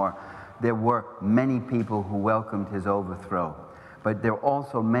 years or more, there were many people who welcomed his overthrow. But there are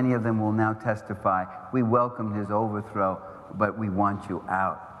also many of them will now testify, we welcomed his overthrow, but we want you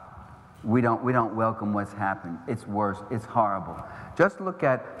out. We don't welcome what's happened. It's worse, it's horrible. Just look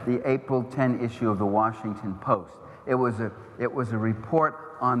at the April 10 issue of the Washington Post. It was a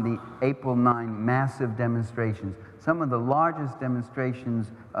report on the April 9 massive demonstrations, some of the largest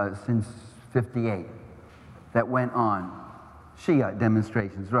demonstrations since '58 that went on. Shia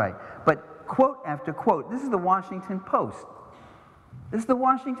demonstrations, right. But quote after quote, this is the Washington Post. This is the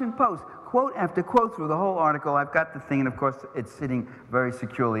Washington Post. Quote after quote through the whole article. I've got the thing, and of course it's sitting very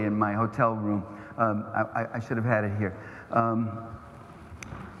securely in my hotel room. I should have had it here.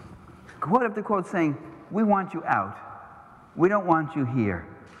 Quote after quote saying, we want you out. We don't want you here.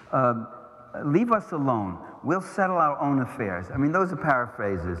 Leave us alone. We'll settle our own affairs. I mean, those are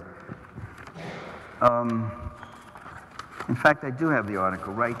paraphrases. In fact, I do have the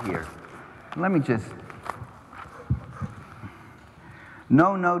article right here. Let me just...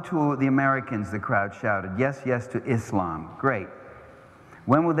 No, no to the Americans, the crowd shouted. Yes, yes to Islam. Great.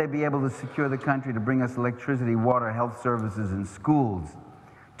 When will they be able to secure the country to bring us electricity, water, health services, and schools?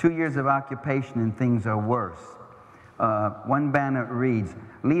 2 years of occupation and things are worse. One banner reads,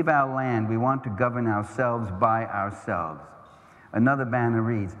 leave our land, we want to govern ourselves by ourselves. Another banner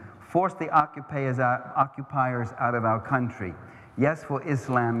reads, force the occupiers out of our country. Yes for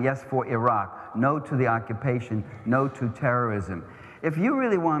Islam, yes for Iraq. No to the occupation, no to terrorism. If you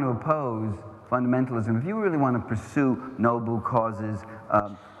really want to oppose fundamentalism, if you really want to pursue noble causes,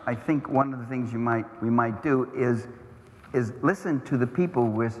 I think one of the things we might do is listen to the people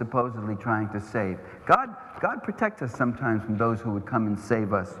we're supposedly trying to save. God protects us sometimes from those who would come and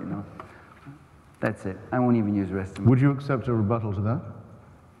save us, you know. That's it. I won't even use the rest of it. Would you accept a rebuttal to that?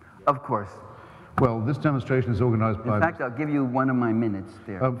 Of course. Well, this demonstration is organized by... In fact, I'll give you one of my minutes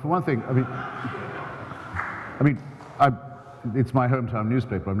there. For one thing, it's my hometown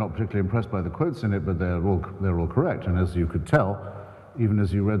newspaper. I'm not particularly impressed by the quotes in it, but they're all correct. And as you could tell, even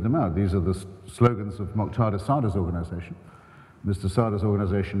as you read them out, these are the slogans of Muqtada Sadr's organization. Mr. Sadr's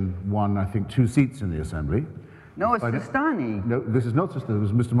organization won, I think, 2 seats in the assembly. No, it's Sistani. No, this is not Sistani. It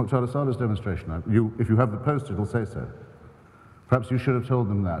was Mr. Muqtada Sadr's demonstration. If you have the poster, it'll say so. Perhaps you should have told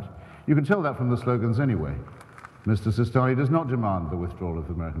them that. You can tell that from the slogans anyway. Mr. Sistani does not demand the withdrawal of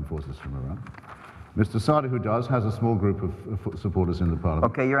the American forces from Iran. Mr. Sadr, who does, has a small group of supporters in the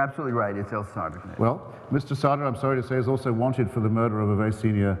parliament. Okay, you're absolutely right. It's El Sadr. Well, Mr. Sadr, I'm sorry to say, is also wanted for the murder of a very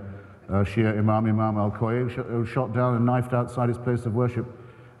senior Shia Imam al-Khoei, who shot down and knifed outside his place of worship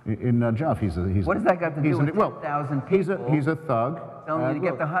in Najaf. What has that got to do with 10,000 people? He's a thug. Telling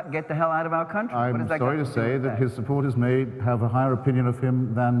you to get the hell out of our country? I'm sorry to say that his supporters may have a higher opinion of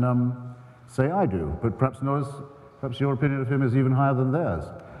him than, say, I do. But perhaps your opinion of him is even higher than theirs.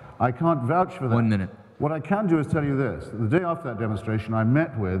 I can't vouch for that. 1 minute. What I can do is tell you this. The day after that demonstration, I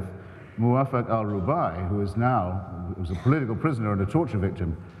met with Muwafaq al-Rubai, who was a political prisoner and a torture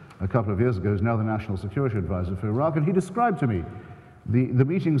victim a couple of years ago, who's now the National Security Advisor for Iraq, and he described to me the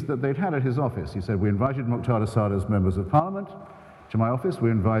meetings that they'd had at his office. He said, we invited Muqtada Sadr's members of parliament to my office,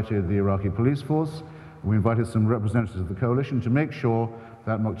 we invited the Iraqi police force, we invited some representatives of the coalition to make sure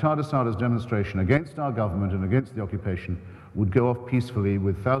that Muqtada Sadr's demonstration against our government and against the occupation would go off peacefully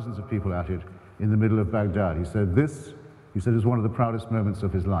with thousands of people at it in the middle of Baghdad. He said this, is one of the proudest moments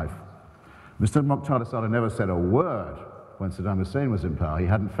of his life. Mr. Muqtada Sadr never said a word when Saddam Hussein was in power. He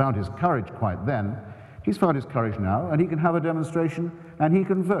hadn't found his courage quite then. He's found his courage now, and he can have a demonstration, and he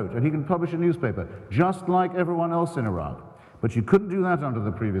can vote, and he can publish a newspaper, just like everyone else in Iraq. But you couldn't do that under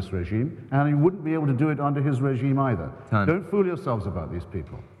the previous regime, and you wouldn't be able to do it under his regime either. Time. Don't fool yourselves about these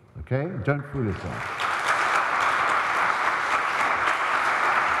people, okay? Don't fool yourselves.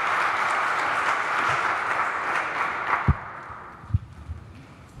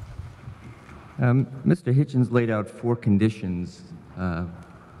 Mr. Hitchens laid out 4 conditions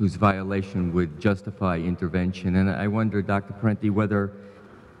whose violation would justify intervention, and I wonder, Dr. Parenti, whether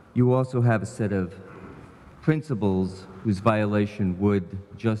you also have a set of principles whose violation would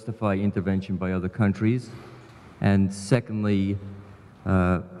justify intervention by other countries, and secondly,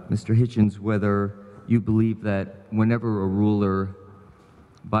 Mr. Hitchens, whether you believe that whenever a ruler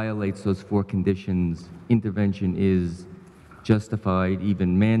violates those 4 conditions, intervention is justified,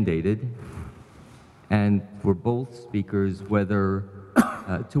 even mandated, and for both speakers, whether,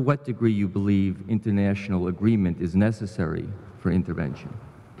 to what degree you believe international agreement is necessary for intervention.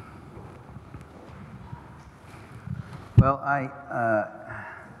 Well,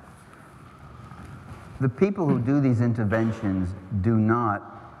 the people who do these interventions do not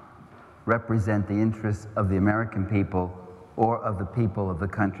represent the interests of the American people or of the people of the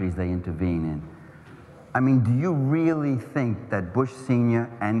countries they intervene in. I mean, do you really think that Bush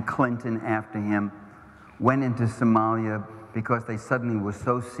Sr. and Clinton after him went into Somalia because they suddenly were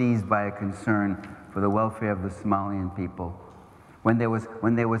so seized by a concern for the welfare of the Somalian people? When there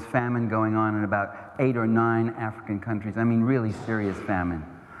was famine going on in about 8 or 9 African countries, I mean really serious famine.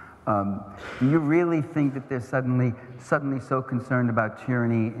 Do you really think that they're suddenly so concerned about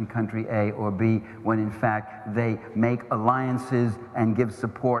tyranny in country A or B when in fact they make alliances and give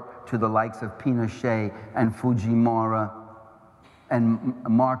support to the likes of Pinochet and Fujimori and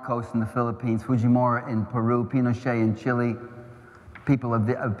Marcos in the Philippines, Fujimori in Peru, Pinochet in Chile, people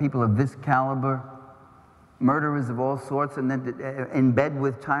of this caliber, murderers of all sorts, and then in bed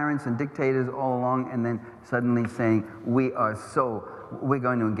with tyrants and dictators all along, and then suddenly saying, we're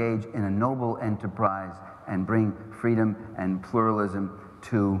going to engage in a noble enterprise and bring freedom and pluralism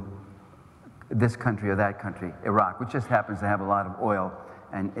to this country or that country, Iraq, which just happens to have a lot of oil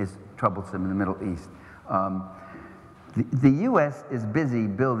and is troublesome in the Middle East. The U.S. is busy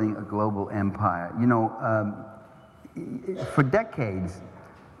building a global empire. You know, for decades,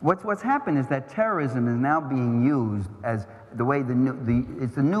 what's happened is that terrorism is now being used as the way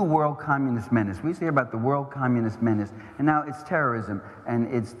it's the new world communist menace. We used to hear about the world communist menace, and now it's terrorism, and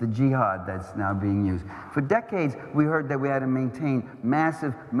it's the jihad that's now being used. For decades, we heard that we had to maintain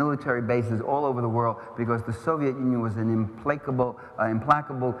massive military bases all over the world because the Soviet Union was an implacable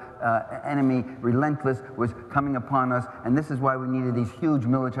enemy, relentless, was coming upon us, and this is why we needed these huge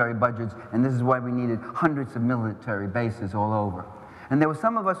military budgets, and this is why we needed hundreds of military bases all over. And there were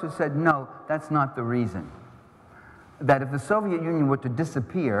some of us who said, no, that's not the reason. That if the Soviet Union were to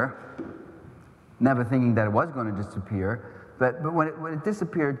disappear, never thinking that it was going to disappear, but when it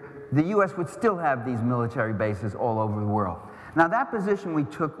disappeared, the U.S. would still have these military bases all over the world. Now that position we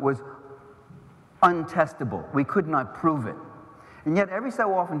took was untestable. We could not prove it. And yet every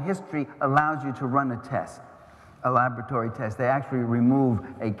so often history allows you to run a test. a laboratory test. They actually remove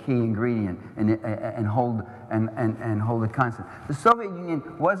a key ingredient and hold it constant. The Soviet Union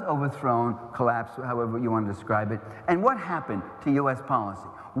was overthrown, collapsed, however you want to describe it. And what happened to U.S. policy?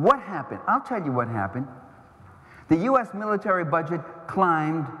 What happened? I'll tell you what happened. The U.S. military budget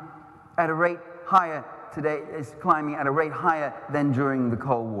climbed at a rate higher today, is climbing at a rate higher than during the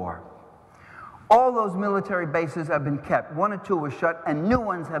Cold War. All those military bases have been kept. 1 or 2 were shut, and new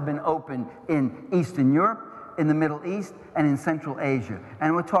ones have been opened in Eastern Europe, in the Middle East, and in Central Asia.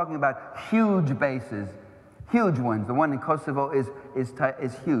 And we're talking about huge bases, huge ones. The one in Kosovo is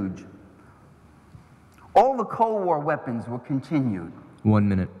huge. All the Cold War weapons were continued. 1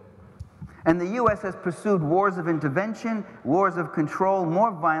 minute. And the U.S. has pursued wars of intervention, wars of control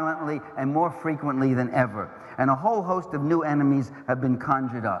more violently and more frequently than ever. And a whole host of new enemies have been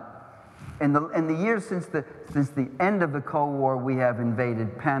conjured up. In the years since the end of the Cold War, we have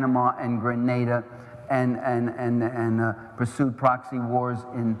invaded Panama and Grenada and pursued proxy wars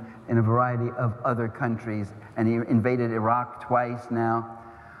in a variety of other countries. And he invaded Iraq twice now,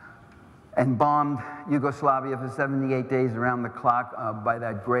 and bombed Yugoslavia for 78 days around the clock by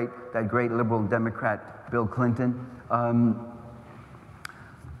that great liberal Democrat, Bill Clinton.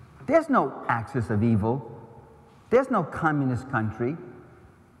 There's no axis of evil. There's no communist country.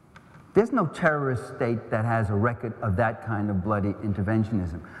 There's no terrorist state that has a record of that kind of bloody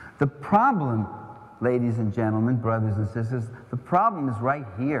interventionism. The problem, ladies and gentlemen, brothers and sisters, the problem is right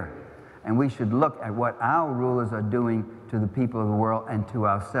here. And we should look at what our rulers are doing to the people of the world and to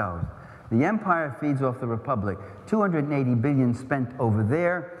ourselves. The empire feeds off the republic. 280 billion spent over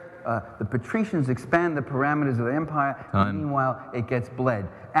there. The patricians expand the parameters of the empire. And meanwhile, it gets bled.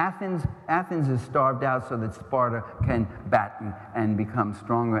 Athens is starved out so that Sparta can batten and become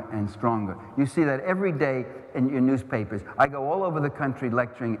stronger and stronger. You see that every day in your newspapers. I go all over the country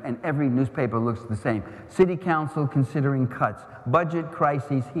lecturing, and every newspaper looks the same. City council considering cuts. Budget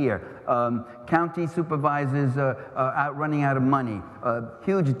crises here. County supervisors running out of money.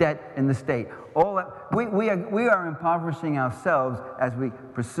 Huge debt in the state. All that, we are impoverishing ourselves as we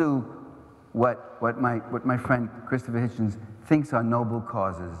pursue what my friend Christopher Hitchens thinks are noble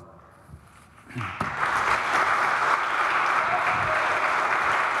causes.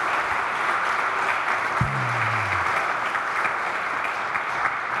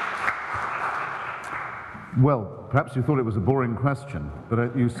 Well, perhaps you thought it was a boring question,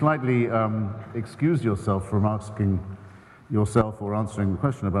 but you slightly excused yourself from asking yourself or answering the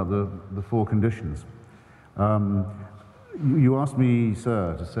question about the 4 conditions. You asked me,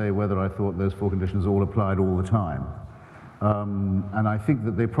 sir, to say whether I thought those 4 conditions all applied all the time. And I think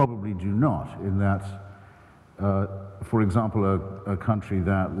that they probably do not, in that, for example, a country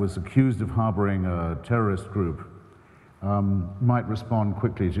that was accused of harboring a terrorist group might respond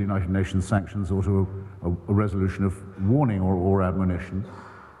quickly to United Nations sanctions or to a resolution of warning or admonition.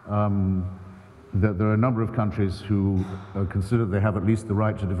 That there are a number of countries who consider they have at least the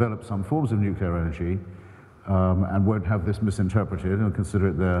right to develop some forms of nuclear energy and won't have this misinterpreted and consider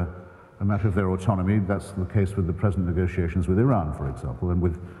it a matter of their autonomy. That's the case with the present negotiations with Iran, for example, and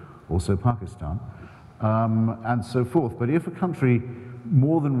with also Pakistan, and so forth. But if a country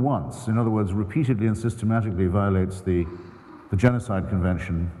more than once, in other words, repeatedly and systematically violates the Genocide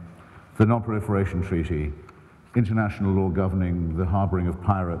Convention, the Non-Proliferation Treaty, international law governing the harboring of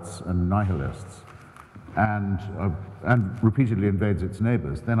pirates and nihilists, and repeatedly invades its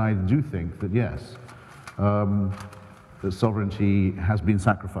neighbors, then I do think that, yes, that sovereignty has been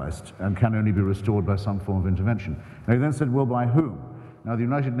sacrificed and can only be restored by some form of intervention. Now, he then said, well, by whom? Now, the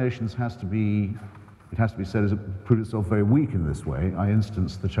United Nations has to be said, has proved itself very weak in this way. I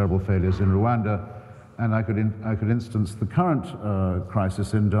instanced the terrible failures in Rwanda, and I could instance the current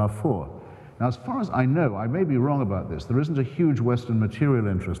crisis in Darfur. Now, as far as I know, I may be wrong about this, there isn't a huge Western material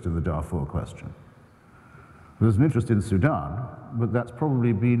interest in the Darfur question. There's an interest in Sudan, but that's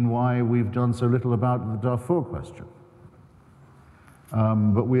probably been why we've done so little about the Darfur question.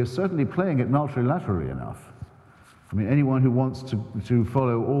 But we are certainly playing it multilaterally enough. I mean, anyone who wants to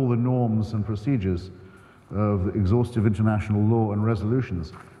follow all the norms and procedures of exhaustive international law and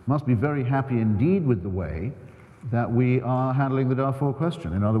resolutions must be very happy indeed with the way that we are handling the Darfur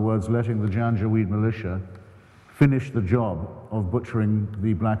question. In other words, letting the Janjaweed militia finish the job of butchering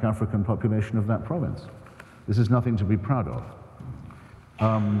the black African population of that province. This is nothing to be proud of.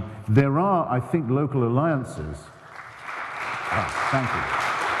 There are, I think, local alliances. Thank you.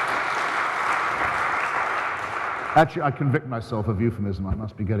 Actually, I convict myself of euphemism. I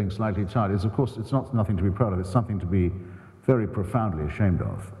must be getting slightly tired. Of course, it's nothing to be proud of. It's something to be very profoundly ashamed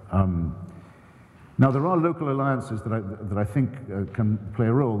of. Now, there are local alliances that I think can play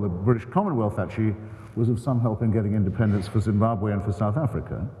a role. The British Commonwealth actually was of some help in getting independence for Zimbabwe and for South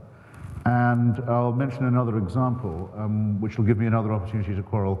Africa. And I'll mention another example, which will give me another opportunity to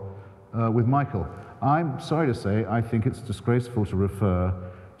quarrel with Michael. I'm sorry to say, I think it's disgraceful to refer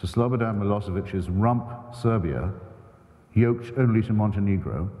to Slobodan Milosevic's rump Serbia, yoked only to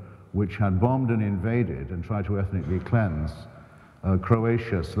Montenegro, which had bombed and invaded and tried to ethnically cleanse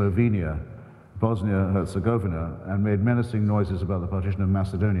Croatia, Slovenia, Bosnia-Herzegovina, and made menacing noises about the partition of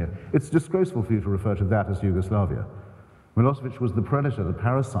Macedonia. It's disgraceful for you to refer to that as Yugoslavia. Milosevic was the predator, the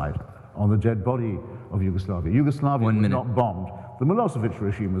parasite on the dead body of Yugoslavia. Yugoslavia was not bombed. The Milosevic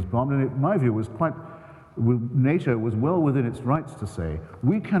regime was bombed, and in my view, was quite, NATO was well within its rights to say,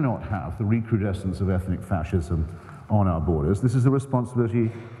 we cannot have the recrudescence of ethnic fascism on our borders. This is a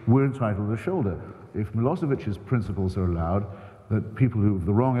responsibility we're entitled to shoulder. If Milosevic's principles are allowed, that people who have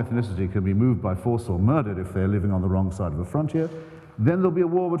the wrong ethnicity can be moved by force or murdered if they're living on the wrong side of a frontier, then there'll be a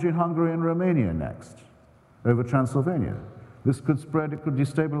war between Hungary and Romania next, over Transylvania. This could spread, it could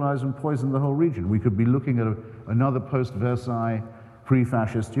destabilize and poison the whole region. We could be looking at another post-Versailles,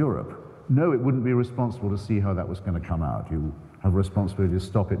 pre-fascist Europe. No, it wouldn't be responsible to see how that was going to come out. You have a responsibility to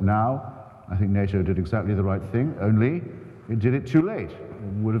stop it now. I think NATO did exactly the right thing, only it did it too late.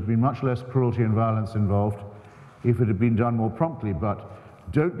 There would have been much less cruelty and violence involved if it had been done more promptly,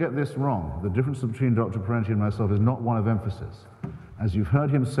 but don't get this wrong. The difference between Dr. Parenti and myself is not one of emphasis. As you've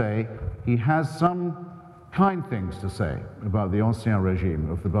heard him say, he has some kind things to say about the ancien regime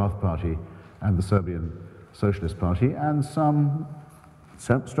of the Ba'ath Party and the Serbian Socialist Party, and some,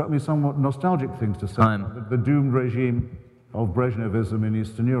 struck me, somewhat nostalgic things to say about the doomed regime of Brezhnevism in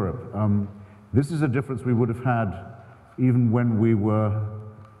Eastern Europe. This is a difference we would have had even when we were,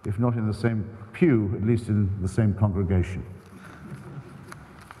 if not in the same pew, at least in the same congregation.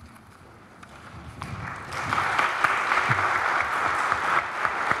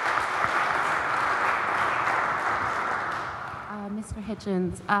 Mr.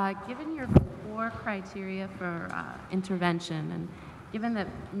 Hitchens, given your 4 criteria for intervention, and given that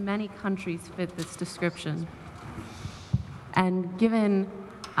many countries fit this description, and given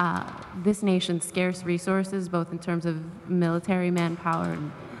this nation's scarce resources, both in terms of military manpower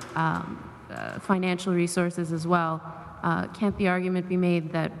and financial resources as well, can't the argument be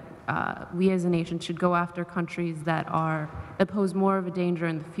made that we as a nation should go after countries that pose more of a danger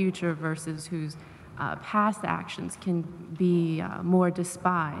in the future versus whose past actions can be more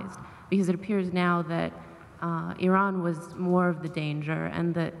despised? Because it appears now that Iran was more of the danger,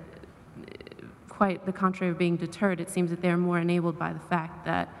 and that quite the contrary of being deterred, it seems that they're more enabled by the fact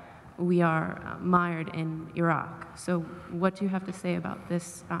that we are mired in Iraq. So what do you have to say about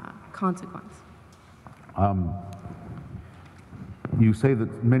this consequence? You say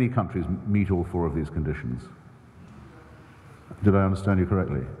that many countries meet all 4 of these conditions. Did I understand you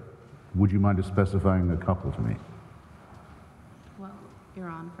correctly? Would you mind specifying a couple to me? Well,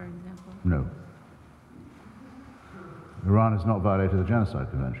 Iran, for example. No. Iran has not violated the Genocide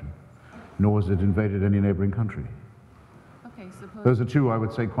Convention, nor has it invaded any neighboring country. Okay, suppose... Those are 2, I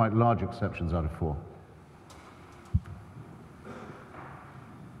would say, quite large exceptions out of 4.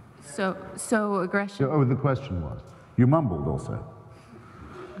 So aggression... Oh, the question was. You mumbled also.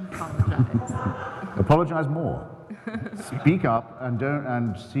 Apologize. Apologize more. Speak up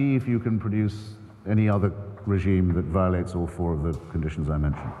and see if you can produce any other regime that violates all 4 of the conditions I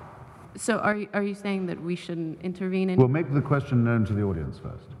mentioned. So are you saying that we shouldn't intervene in... Well, make the question known to the audience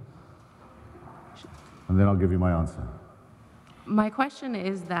first, and then I'll give you my answer. My question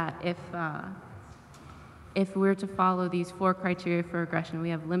is that if we're to follow these 4 criteria for aggression, we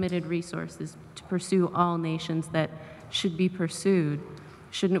have limited resources to pursue all nations that should be pursued.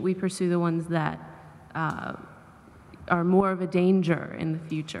 Shouldn't we pursue the ones that are more of a danger in the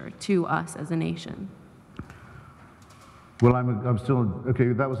future to us as a nation? Well, I'm still,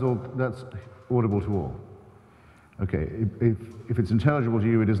 okay, that's audible to all. Okay, if it's intelligible to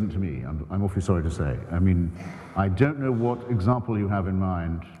you, it isn't to me. I'm awfully sorry to say. I mean, I don't know what example you have in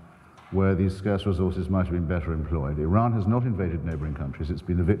mind where these scarce resources might have been better employed. Iran has not invaded neighboring countries. It's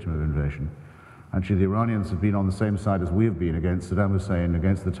been the victim of invasion. Actually, the Iranians have been on the same side as we have been against Saddam Hussein,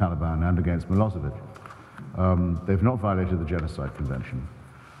 against the Taliban, and against Milosevic. They've not violated the Genocide Convention.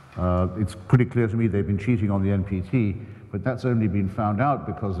 It's pretty clear to me they've been cheating on the NPT, but that's only been found out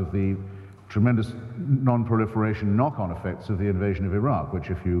because of the tremendous non-proliferation knock-on effects of the invasion of Iraq, which,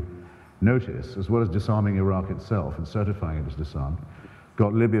 if you notice, as well as disarming Iraq itself and certifying it as disarmed,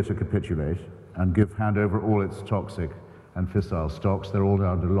 got Libya to capitulate and hand over all its toxic and fissile stocks. They're all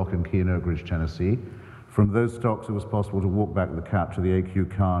down to lock and key in Oak Ridge, Tennessee. From those stocks, it was possible to walk back the cap to the A.Q.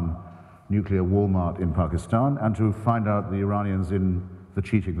 Khan nuclear Walmart in Pakistan and to find out the Iranians in the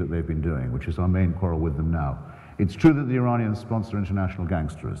cheating that they've been doing, which is our main quarrel with them now. It's true that the Iranians sponsor international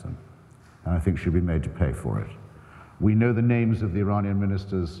gangsterism, and I think should be made to pay for it. We know the names of the Iranian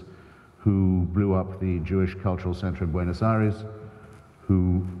ministers who blew up the Jewish Cultural Center in Buenos Aires,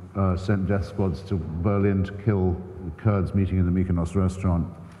 who sent death squads to Berlin to kill the Kurds meeting in the Mykonos restaurant,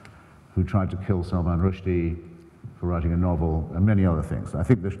 who tried to kill Salman Rushdie for writing a novel, and many other things. I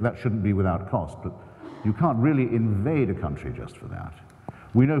think that shouldn't be without cost, but you can't really invade a country just for that.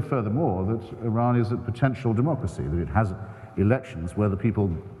 We know furthermore that Iran is a potential democracy, that it has elections where the people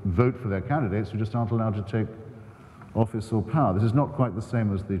vote for their candidates who just aren't allowed to take office or power. This is not quite the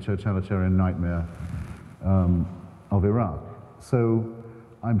same as the totalitarian nightmare of Iraq. So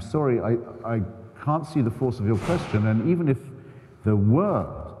I'm sorry, I can't see the force of your question, and even if there were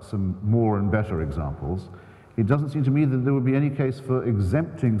some more and better examples, it doesn't seem to me that there would be any case for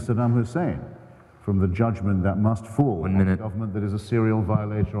exempting Saddam Hussein from the judgment that must fall on a government that is a serial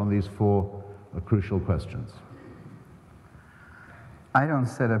violator on these four crucial questions. I don't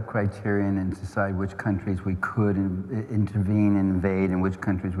set up criterion and decide which countries we could intervene and invade and which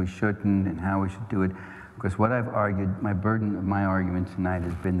countries we shouldn't and how we should do it. Because what I've argued, my burden of my argument tonight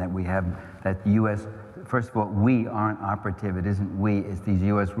has been that we have, that the U.S., first of all, we aren't operative. It isn't we, it's these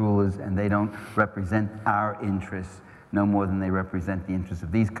U.S. rulers, and they don't represent our interests no more than they represent the interests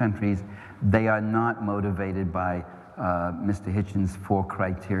of these countries. They are not motivated by Mr. Hitchens' four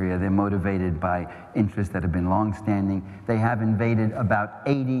criteria. They're motivated by interests that have been long-standing. They have invaded about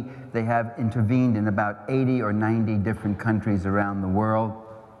 80, they have intervened in about 80 or 90 different countries around the world.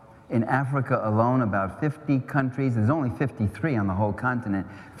 In Africa alone, about 50 countries, there's only 53 on the whole continent,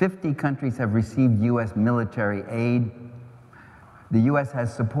 50 countries have received U.S. military aid. The U.S.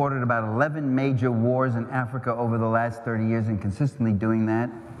 has supported about 11 major wars in Africa over the last 30 years and consistently doing that.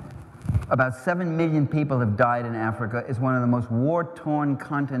 About 7 million people have died in Africa. It's one of the most war-torn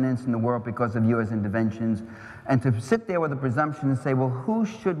continents in the world because of U.S. interventions. And to sit there with a presumption and say, well, who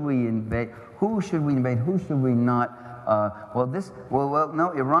should we invade? Who should we invade? Who should we not?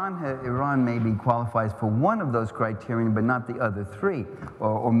 No, Iran maybe qualifies for one of those criteria, but not the other three,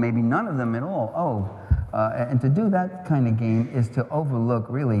 or maybe none of them at all. And to do that kind of game is to overlook,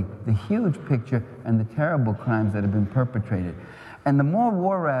 really, the huge picture and the terrible crimes that have been perpetrated. And the more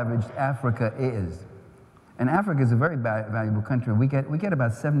war-ravaged Africa is, and Africa is a very valuable country. We get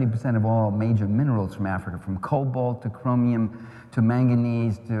about 70% of all major minerals from Africa, from cobalt to chromium to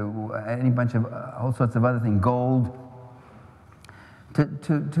manganese to any bunch of all sorts of other things, gold. To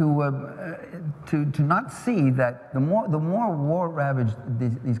not see that the more war-ravaged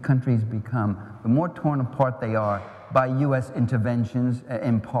these countries become, the more torn apart they are by U.S. interventions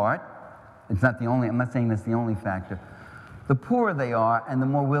in part. It's not the only, I'm not saying that's the only factor. The poorer they are and the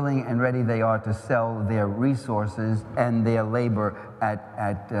more willing and ready they are to sell their resources and their labor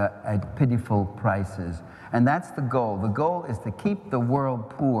at pitiful prices. And that's the goal. The goal is to keep the world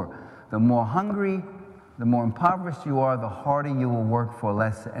poor. The more hungry, the more impoverished you are, the harder you will work for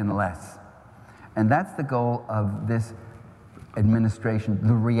less and less. And that's the goal of this administration,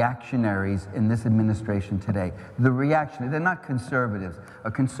 the reactionaries in this administration today. The reactionaries, they're not conservatives.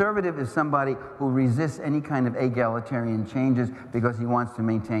 A conservative is somebody who resists any kind of egalitarian changes because he wants to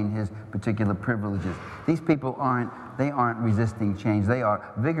maintain his particular privileges. These people aren't resisting change. They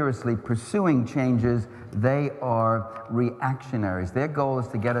are vigorously pursuing changes. They are reactionaries. Their goal is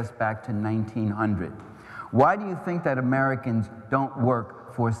to get us back to 1900. Why do you think that Americans don't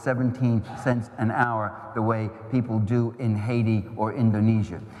work for 17 cents an hour the way people do in Haiti or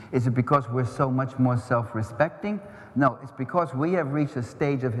Indonesia? Is it because we're so much more self-respecting? No, it's because we have reached a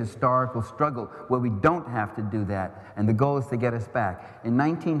stage of historical struggle where we don't have to do that, and the goal is to get us back. In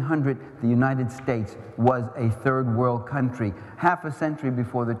 1900, the United States was a third world country, half a century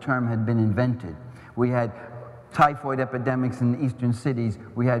before the term had been invented. We had typhoid epidemics in eastern cities.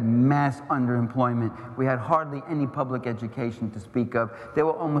 We had mass underemployment. We had hardly any public education to speak of. There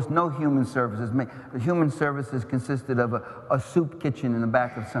were almost no human services. The human services consisted of a soup kitchen in the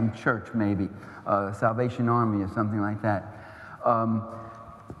back of some church, maybe, Salvation Army or something like that.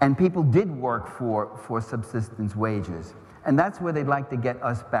 And people did work for subsistence wages. And that's where they'd like to get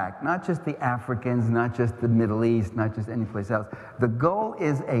us back. Not just the Africans, not just the Middle East, not just any place else. The goal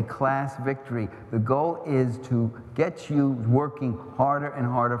is a class victory. The goal is to get you working harder and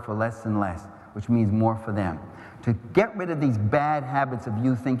harder for less and less, which means more for them. To get rid of these bad habits of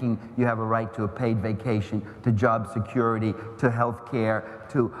you thinking you have a right to a paid vacation, to job security, to health care,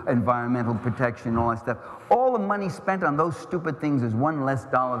 to environmental protection, all that stuff. All the money spent on those stupid things is one less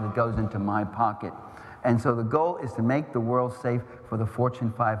dollar that goes into my pocket. And so the goal is to make the world safe for the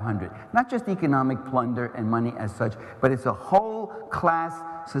Fortune 500. Not just economic plunder and money as such, but it's a whole class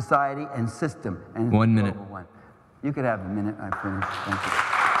society and system. And it's 1 a minute. global one. You could have a minute. I finished. Thank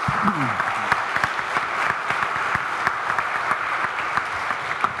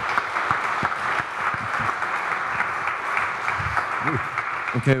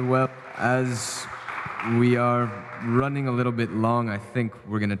you. Okay, well, as we are running a little bit long, I think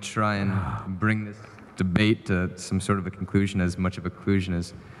we're going to try and bring this debate to some sort of a conclusion, as much of a conclusion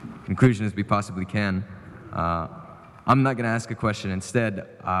as we possibly can. I'm not going to ask a question. Instead,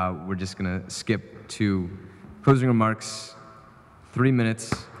 we're just going to skip to closing remarks, 3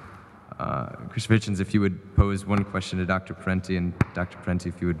 minutes. Christopher Hitchens, if you would pose one question to Dr. Parenti, and Dr. Parenti,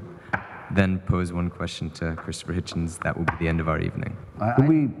 if you would then pose one question to Christopher Hitchens, that will be the end of our evening.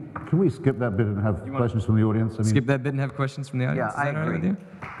 Can we skip that bit and have questions from the audience? I mean, Skip that bit and have questions from the audience? Yeah, I Is that all right agree. with you?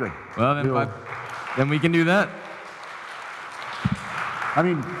 Good. Well, then we can do that. I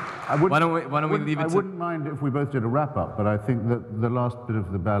mean, Why don't we leave it I to... wouldn't mind if we both did a wrap-up, but I think that the last bit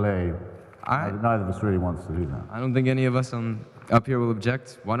of the ballet, All right. neither of us really wants to do that. I don't think any of us up here will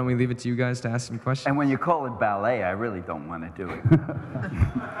object. Why don't we leave it to you guys to ask some questions? And when you call it ballet, I really don't want to do it.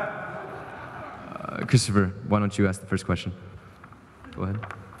 Christopher, why don't you ask the first question? Go ahead.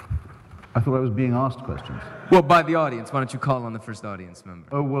 I thought I was being asked questions. Well, by the audience. Why don't you call on the first audience member?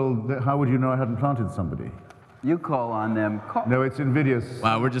 Oh, well, how would you know I hadn't planted somebody? You call on them. Call. No, it's invidious.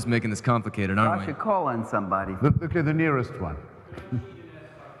 Wow, we're just making this complicated, I aren't we? should call on somebody. Okay, the nearest one.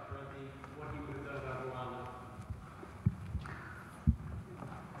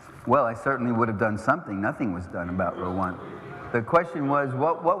 Well, I certainly would have done something. Nothing was done about Rwanda. The question was,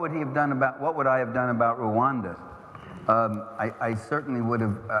 what would he have done about? What would I have done about Rwanda? I certainly would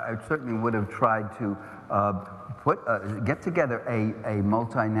have. I certainly would have tried to get together a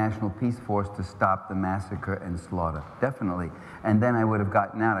multinational peace force to stop the massacre and slaughter. Definitely. And then I would have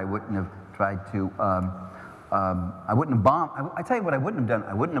gotten out. I wouldn't have tried to. I wouldn't have bombed. I tell you what I wouldn't have done.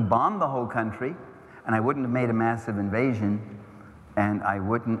 I wouldn't have bombed the whole country, and I wouldn't have made a massive invasion, and I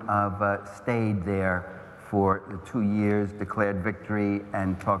wouldn't have stayed there for 2 years, declared victory,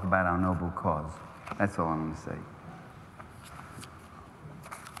 and talk about our noble cause. That's all I'm going to say.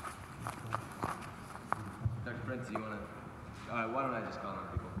 Dr. Parenti, you want to... why don't I just call on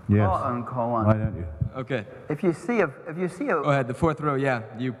people? Yes. Call on. Why don't you? Okay. If you see a, Go ahead, the fourth row, yeah.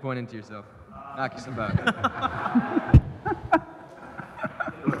 You point into yourself. Knock yourself out.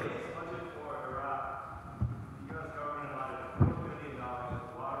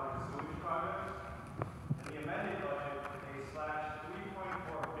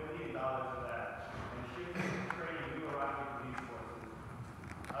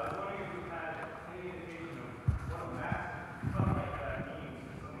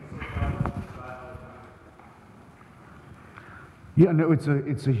 Yeah, no,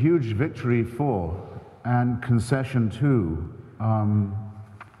 it's a huge victory for and concession to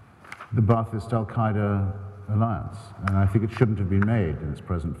the Ba'athist Al-Qaeda alliance, and I think it shouldn't have been made in its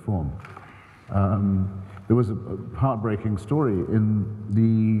present form. There was a heartbreaking story in the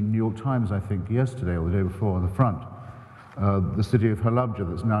New York Times, I think, yesterday or the day before, on the front. The city of Halabja,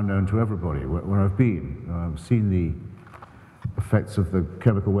 that's now known to everybody, where I've been. I've seen the effects of the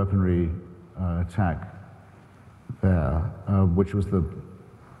chemical weaponry attack there, which was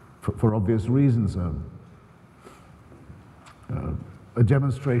for obvious reasons, a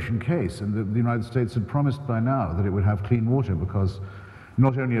demonstration case, and the United States had promised by now that it would have clean water, because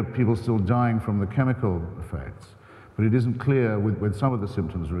not only are people still dying from the chemical effects, but it isn't clear when some of the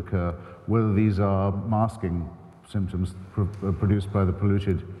symptoms recur whether these are masking symptoms produced by the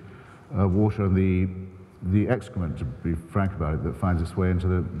polluted water and the excrement, to be frank about it, that finds its way into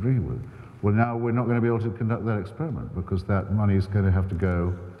the drinking water. Well, now we're not going to be able to conduct that experiment, because that money is going to have to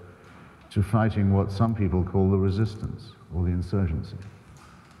go to fighting what some people call the resistance, or the insurgency.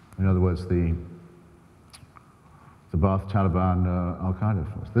 In other words, the Ba'ath Taliban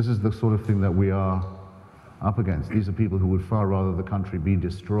Al-Qaeda force. This is the sort of thing that we are up against. These are people who would far rather the country be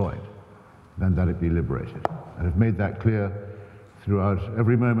destroyed than that it be liberated, and have made that clear throughout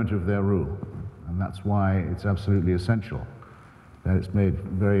every moment of their rule. And that's why it's absolutely essential that it's made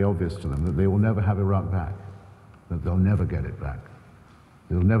very obvious to them that they will never have Iraq back, that they'll never get it back.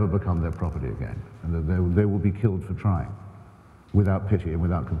 It'll never become their property again, and that they will be killed for trying, without pity and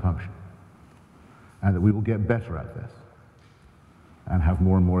without compunction. And that we will get better at this, and have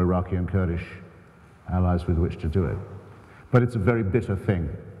more and more Iraqi and Kurdish allies with which to do it. But it's a very bitter thing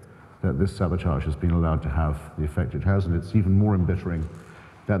that this sabotage has been allowed to have the effect it has, and it's even more embittering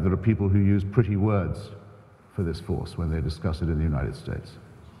that there are people who use pretty words for this force when they discuss it in the United States.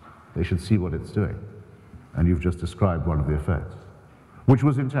 They should see what it's doing, and you've just described one of the effects. which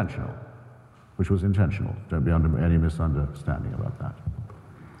was intentional. Which was intentional. Don't be under any misunderstanding about that.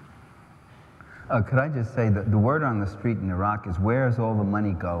 Could I just say that the word on the street in Iraq is, where's all the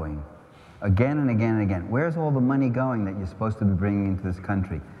money going? Again and again and again. Where's all the money going that you're supposed to be bringing into this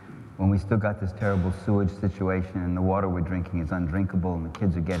country when we still got this terrible sewage situation and the water we're drinking is undrinkable and the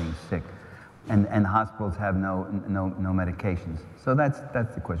kids are getting sick and hospitals have no medications? So that's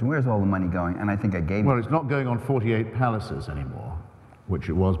the question. Where's all the money going? And I think I gave Well, it's not going on 48 palaces anymore, which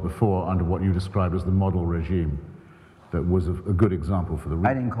it was before under what you described as the model regime. That was a good example for the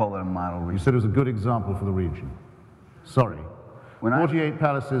region. I didn't call it a model You regime. said it was a good example for the region. Sorry. 48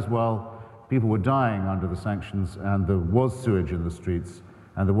 palaces, while people were dying under the sanctions and there was sewage in the streets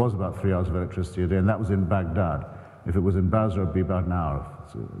and there was about 3 hours of electricity a day, and that was in Baghdad. If it was in Basra, it'd be about an hour.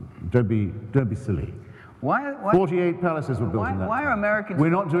 So don't be silly. Why 48 palaces were built in that why are time. Americans... We're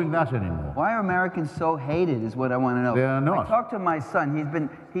not doing that anymore. Why are Americans so hated is what I want to know. They are not. I talked to my son.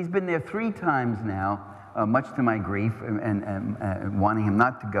 He's been there 3 times now, much to my grief and wanting him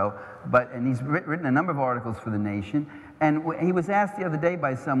not to go. And he's written a number of articles for The Nation. And he was asked the other day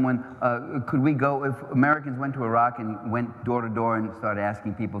by someone, could we go, if Americans went to Iraq and went door to door and started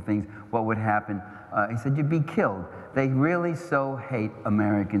asking people things, what would happen? He said, you'd be killed. They really so hate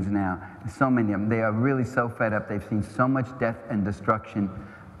Americans now. So many of them. They are really so fed up. They've seen so much death and destruction.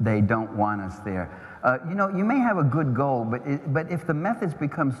 They don't want us there. You know, you may have a good goal, but if the methods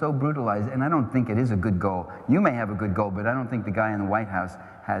become so brutalized, and I don't think it is a good goal, you may have a good goal, but I don't think the guy in the White House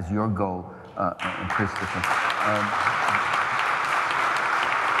has your goal, Christopher.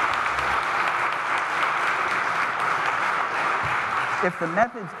 If the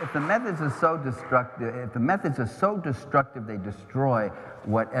methods are so destructive, they destroy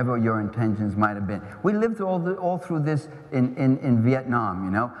whatever your intentions might have been. We lived all through this in Vietnam, you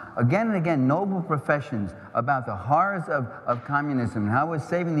know. Again and again, noble professions about the horrors of communism and how we're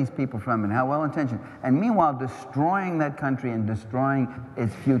saving these people from it and how well-intentioned. And meanwhile, destroying that country and destroying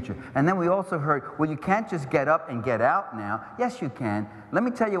its future. And then we also heard, well, you can't just get up and get out now. Yes, you can. Let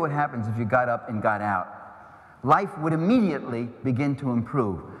me tell you what happens if you got up and got out. Life would immediately begin to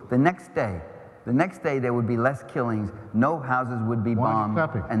improve. The next day there would be less killings, no houses would be bombed,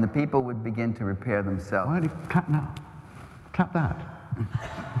 and the people would begin to repair themselves. Why do you clap now? Clap that.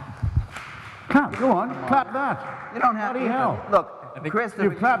 Clap, go on, clap that. You don't have Bloody to. hell. Look, Christopher,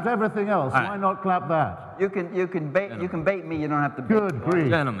 You've clapped everything else. Why not clap that? You can bait me. You don't have to. Good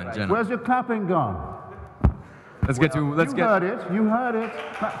grief. Gentlemen. Where's your clapping gone? You heard it.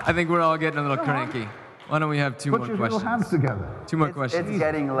 I think we're all getting a little cranky. Why don't we have two more Put your questions? little hands together. Two more questions. It's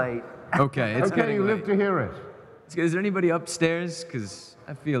getting late. Okay, it's Okay, getting you late. live to hear it. Is there anybody upstairs? Because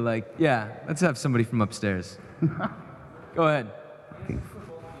I feel like, yeah, let's have somebody from upstairs. Go ahead.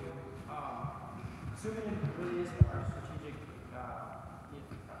 Assuming it really is our strategic,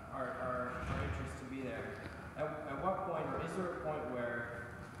 our interest to be there, at what point, or is there a point where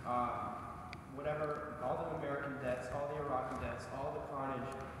whatever, all the American debts, all the Iraqi debts, all the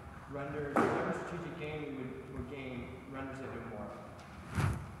carnage renders, whatever strategic gain we would gain, renders it immoral?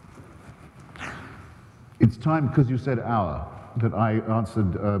 It's time, because you said our, that I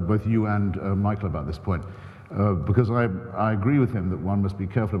answered both you and Michael about this point. Because I agree with him that one must be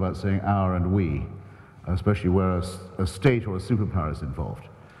careful about saying our and we, especially where a state or a superpower is involved.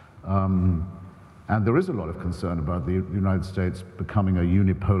 And there is a lot of concern about the United States becoming a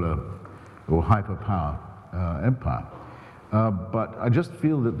unipolar or hyperpower empire. But I just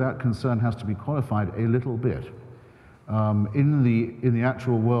feel that that concern has to be qualified a little bit. In the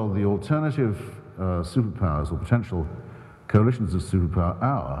actual world, the alternative superpowers or potential coalitions of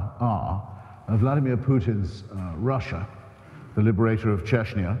superpower are Vladimir Putin's Russia, the liberator of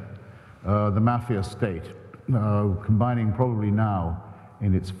Chechnya, the mafia state, combining probably now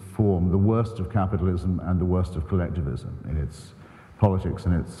in its form the worst of capitalism and the worst of collectivism in its politics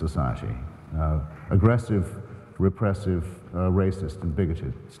and its society. Aggressive, repressive, racist and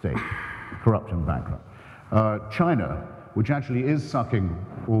bigoted state, corrupt and bankrupt. China, which actually is sucking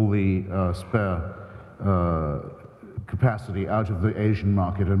all the spare capacity out of the Asian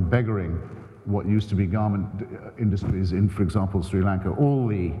market and beggaring what used to be garment industries in, for example, Sri Lanka.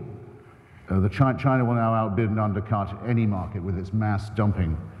 China will now outbid and undercut any market with its mass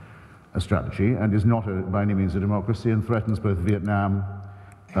dumping strategy, and is not by any means a democracy, and threatens both Vietnam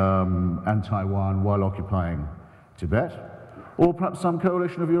and Taiwan while occupying Tibet, or perhaps some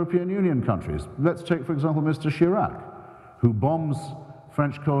coalition of European Union countries. Let's take, for example, Mr. Chirac, who bombs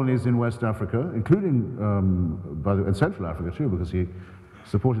French colonies in West Africa, including in Central Africa too, because he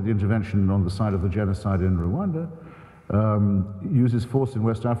supported the intervention on the side of the genocide in Rwanda, uses force in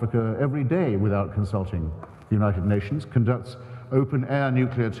West Africa every day without consulting the United Nations, conducts open-air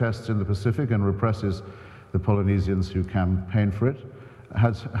nuclear tests in the Pacific and represses the Polynesians who campaign for it,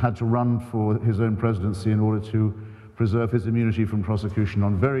 has had to run for his own presidency in order to preserve his immunity from prosecution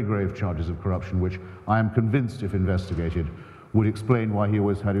on very grave charges of corruption, which I am convinced, if investigated, would explain why he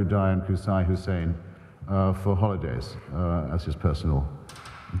always had Uday and Qusay Hussein for holidays as his personal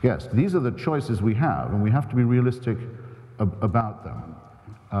guest. These are the choices we have, and we have to be realistic about them.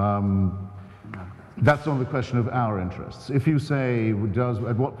 That's on the question of our interests. If you say,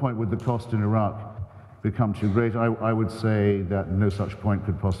 at what point would the cost in Iraq become too great, I would say that no such point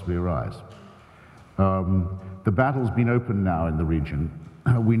could possibly arise. The battle's been opened now in the region.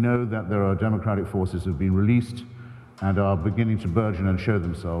 We know that there are democratic forces who have been released and are beginning to burgeon and show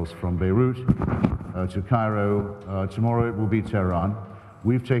themselves from Beirut to Cairo. Tomorrow it will be Tehran.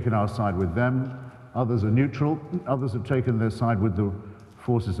 We've taken our side with them. Others are neutral. Others have taken their side with the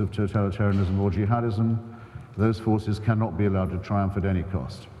forces of totalitarianism or jihadism. Those forces cannot be allowed to triumph at any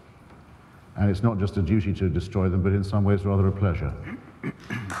cost. And it's not just a duty to destroy them, but in some ways rather a pleasure.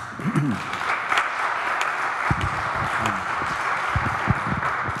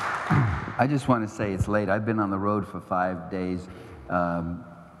 I just want to say it's late. I've been on the road for 5 days,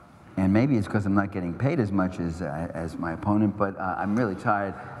 and maybe it's because I'm not getting paid as much as my opponent, but I'm really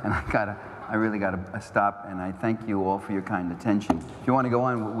tired, and I really got to stop, and I thank you all for your kind attention. If you want to go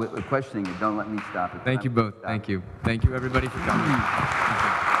on with questioning it, don't let me stop it. Thank you both. Thank you. Thank you, everybody, for coming.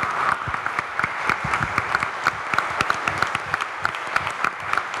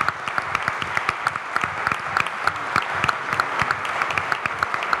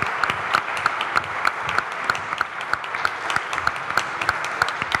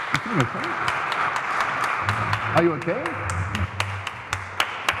 Are you okay?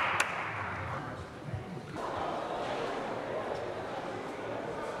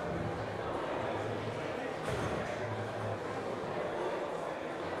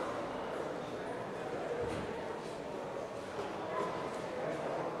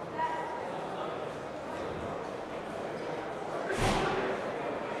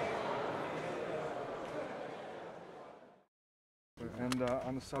 And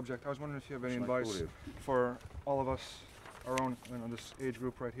on the subject, I was wondering if you have any advice for all of us, our own, this age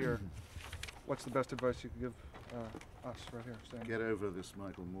group right here. What's the best advice you could give us right here? Standing? Get over this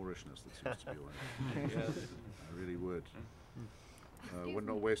Michael Moorishness that seems to be on. Yes. I really would. Would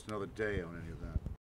not waste another day on any of that.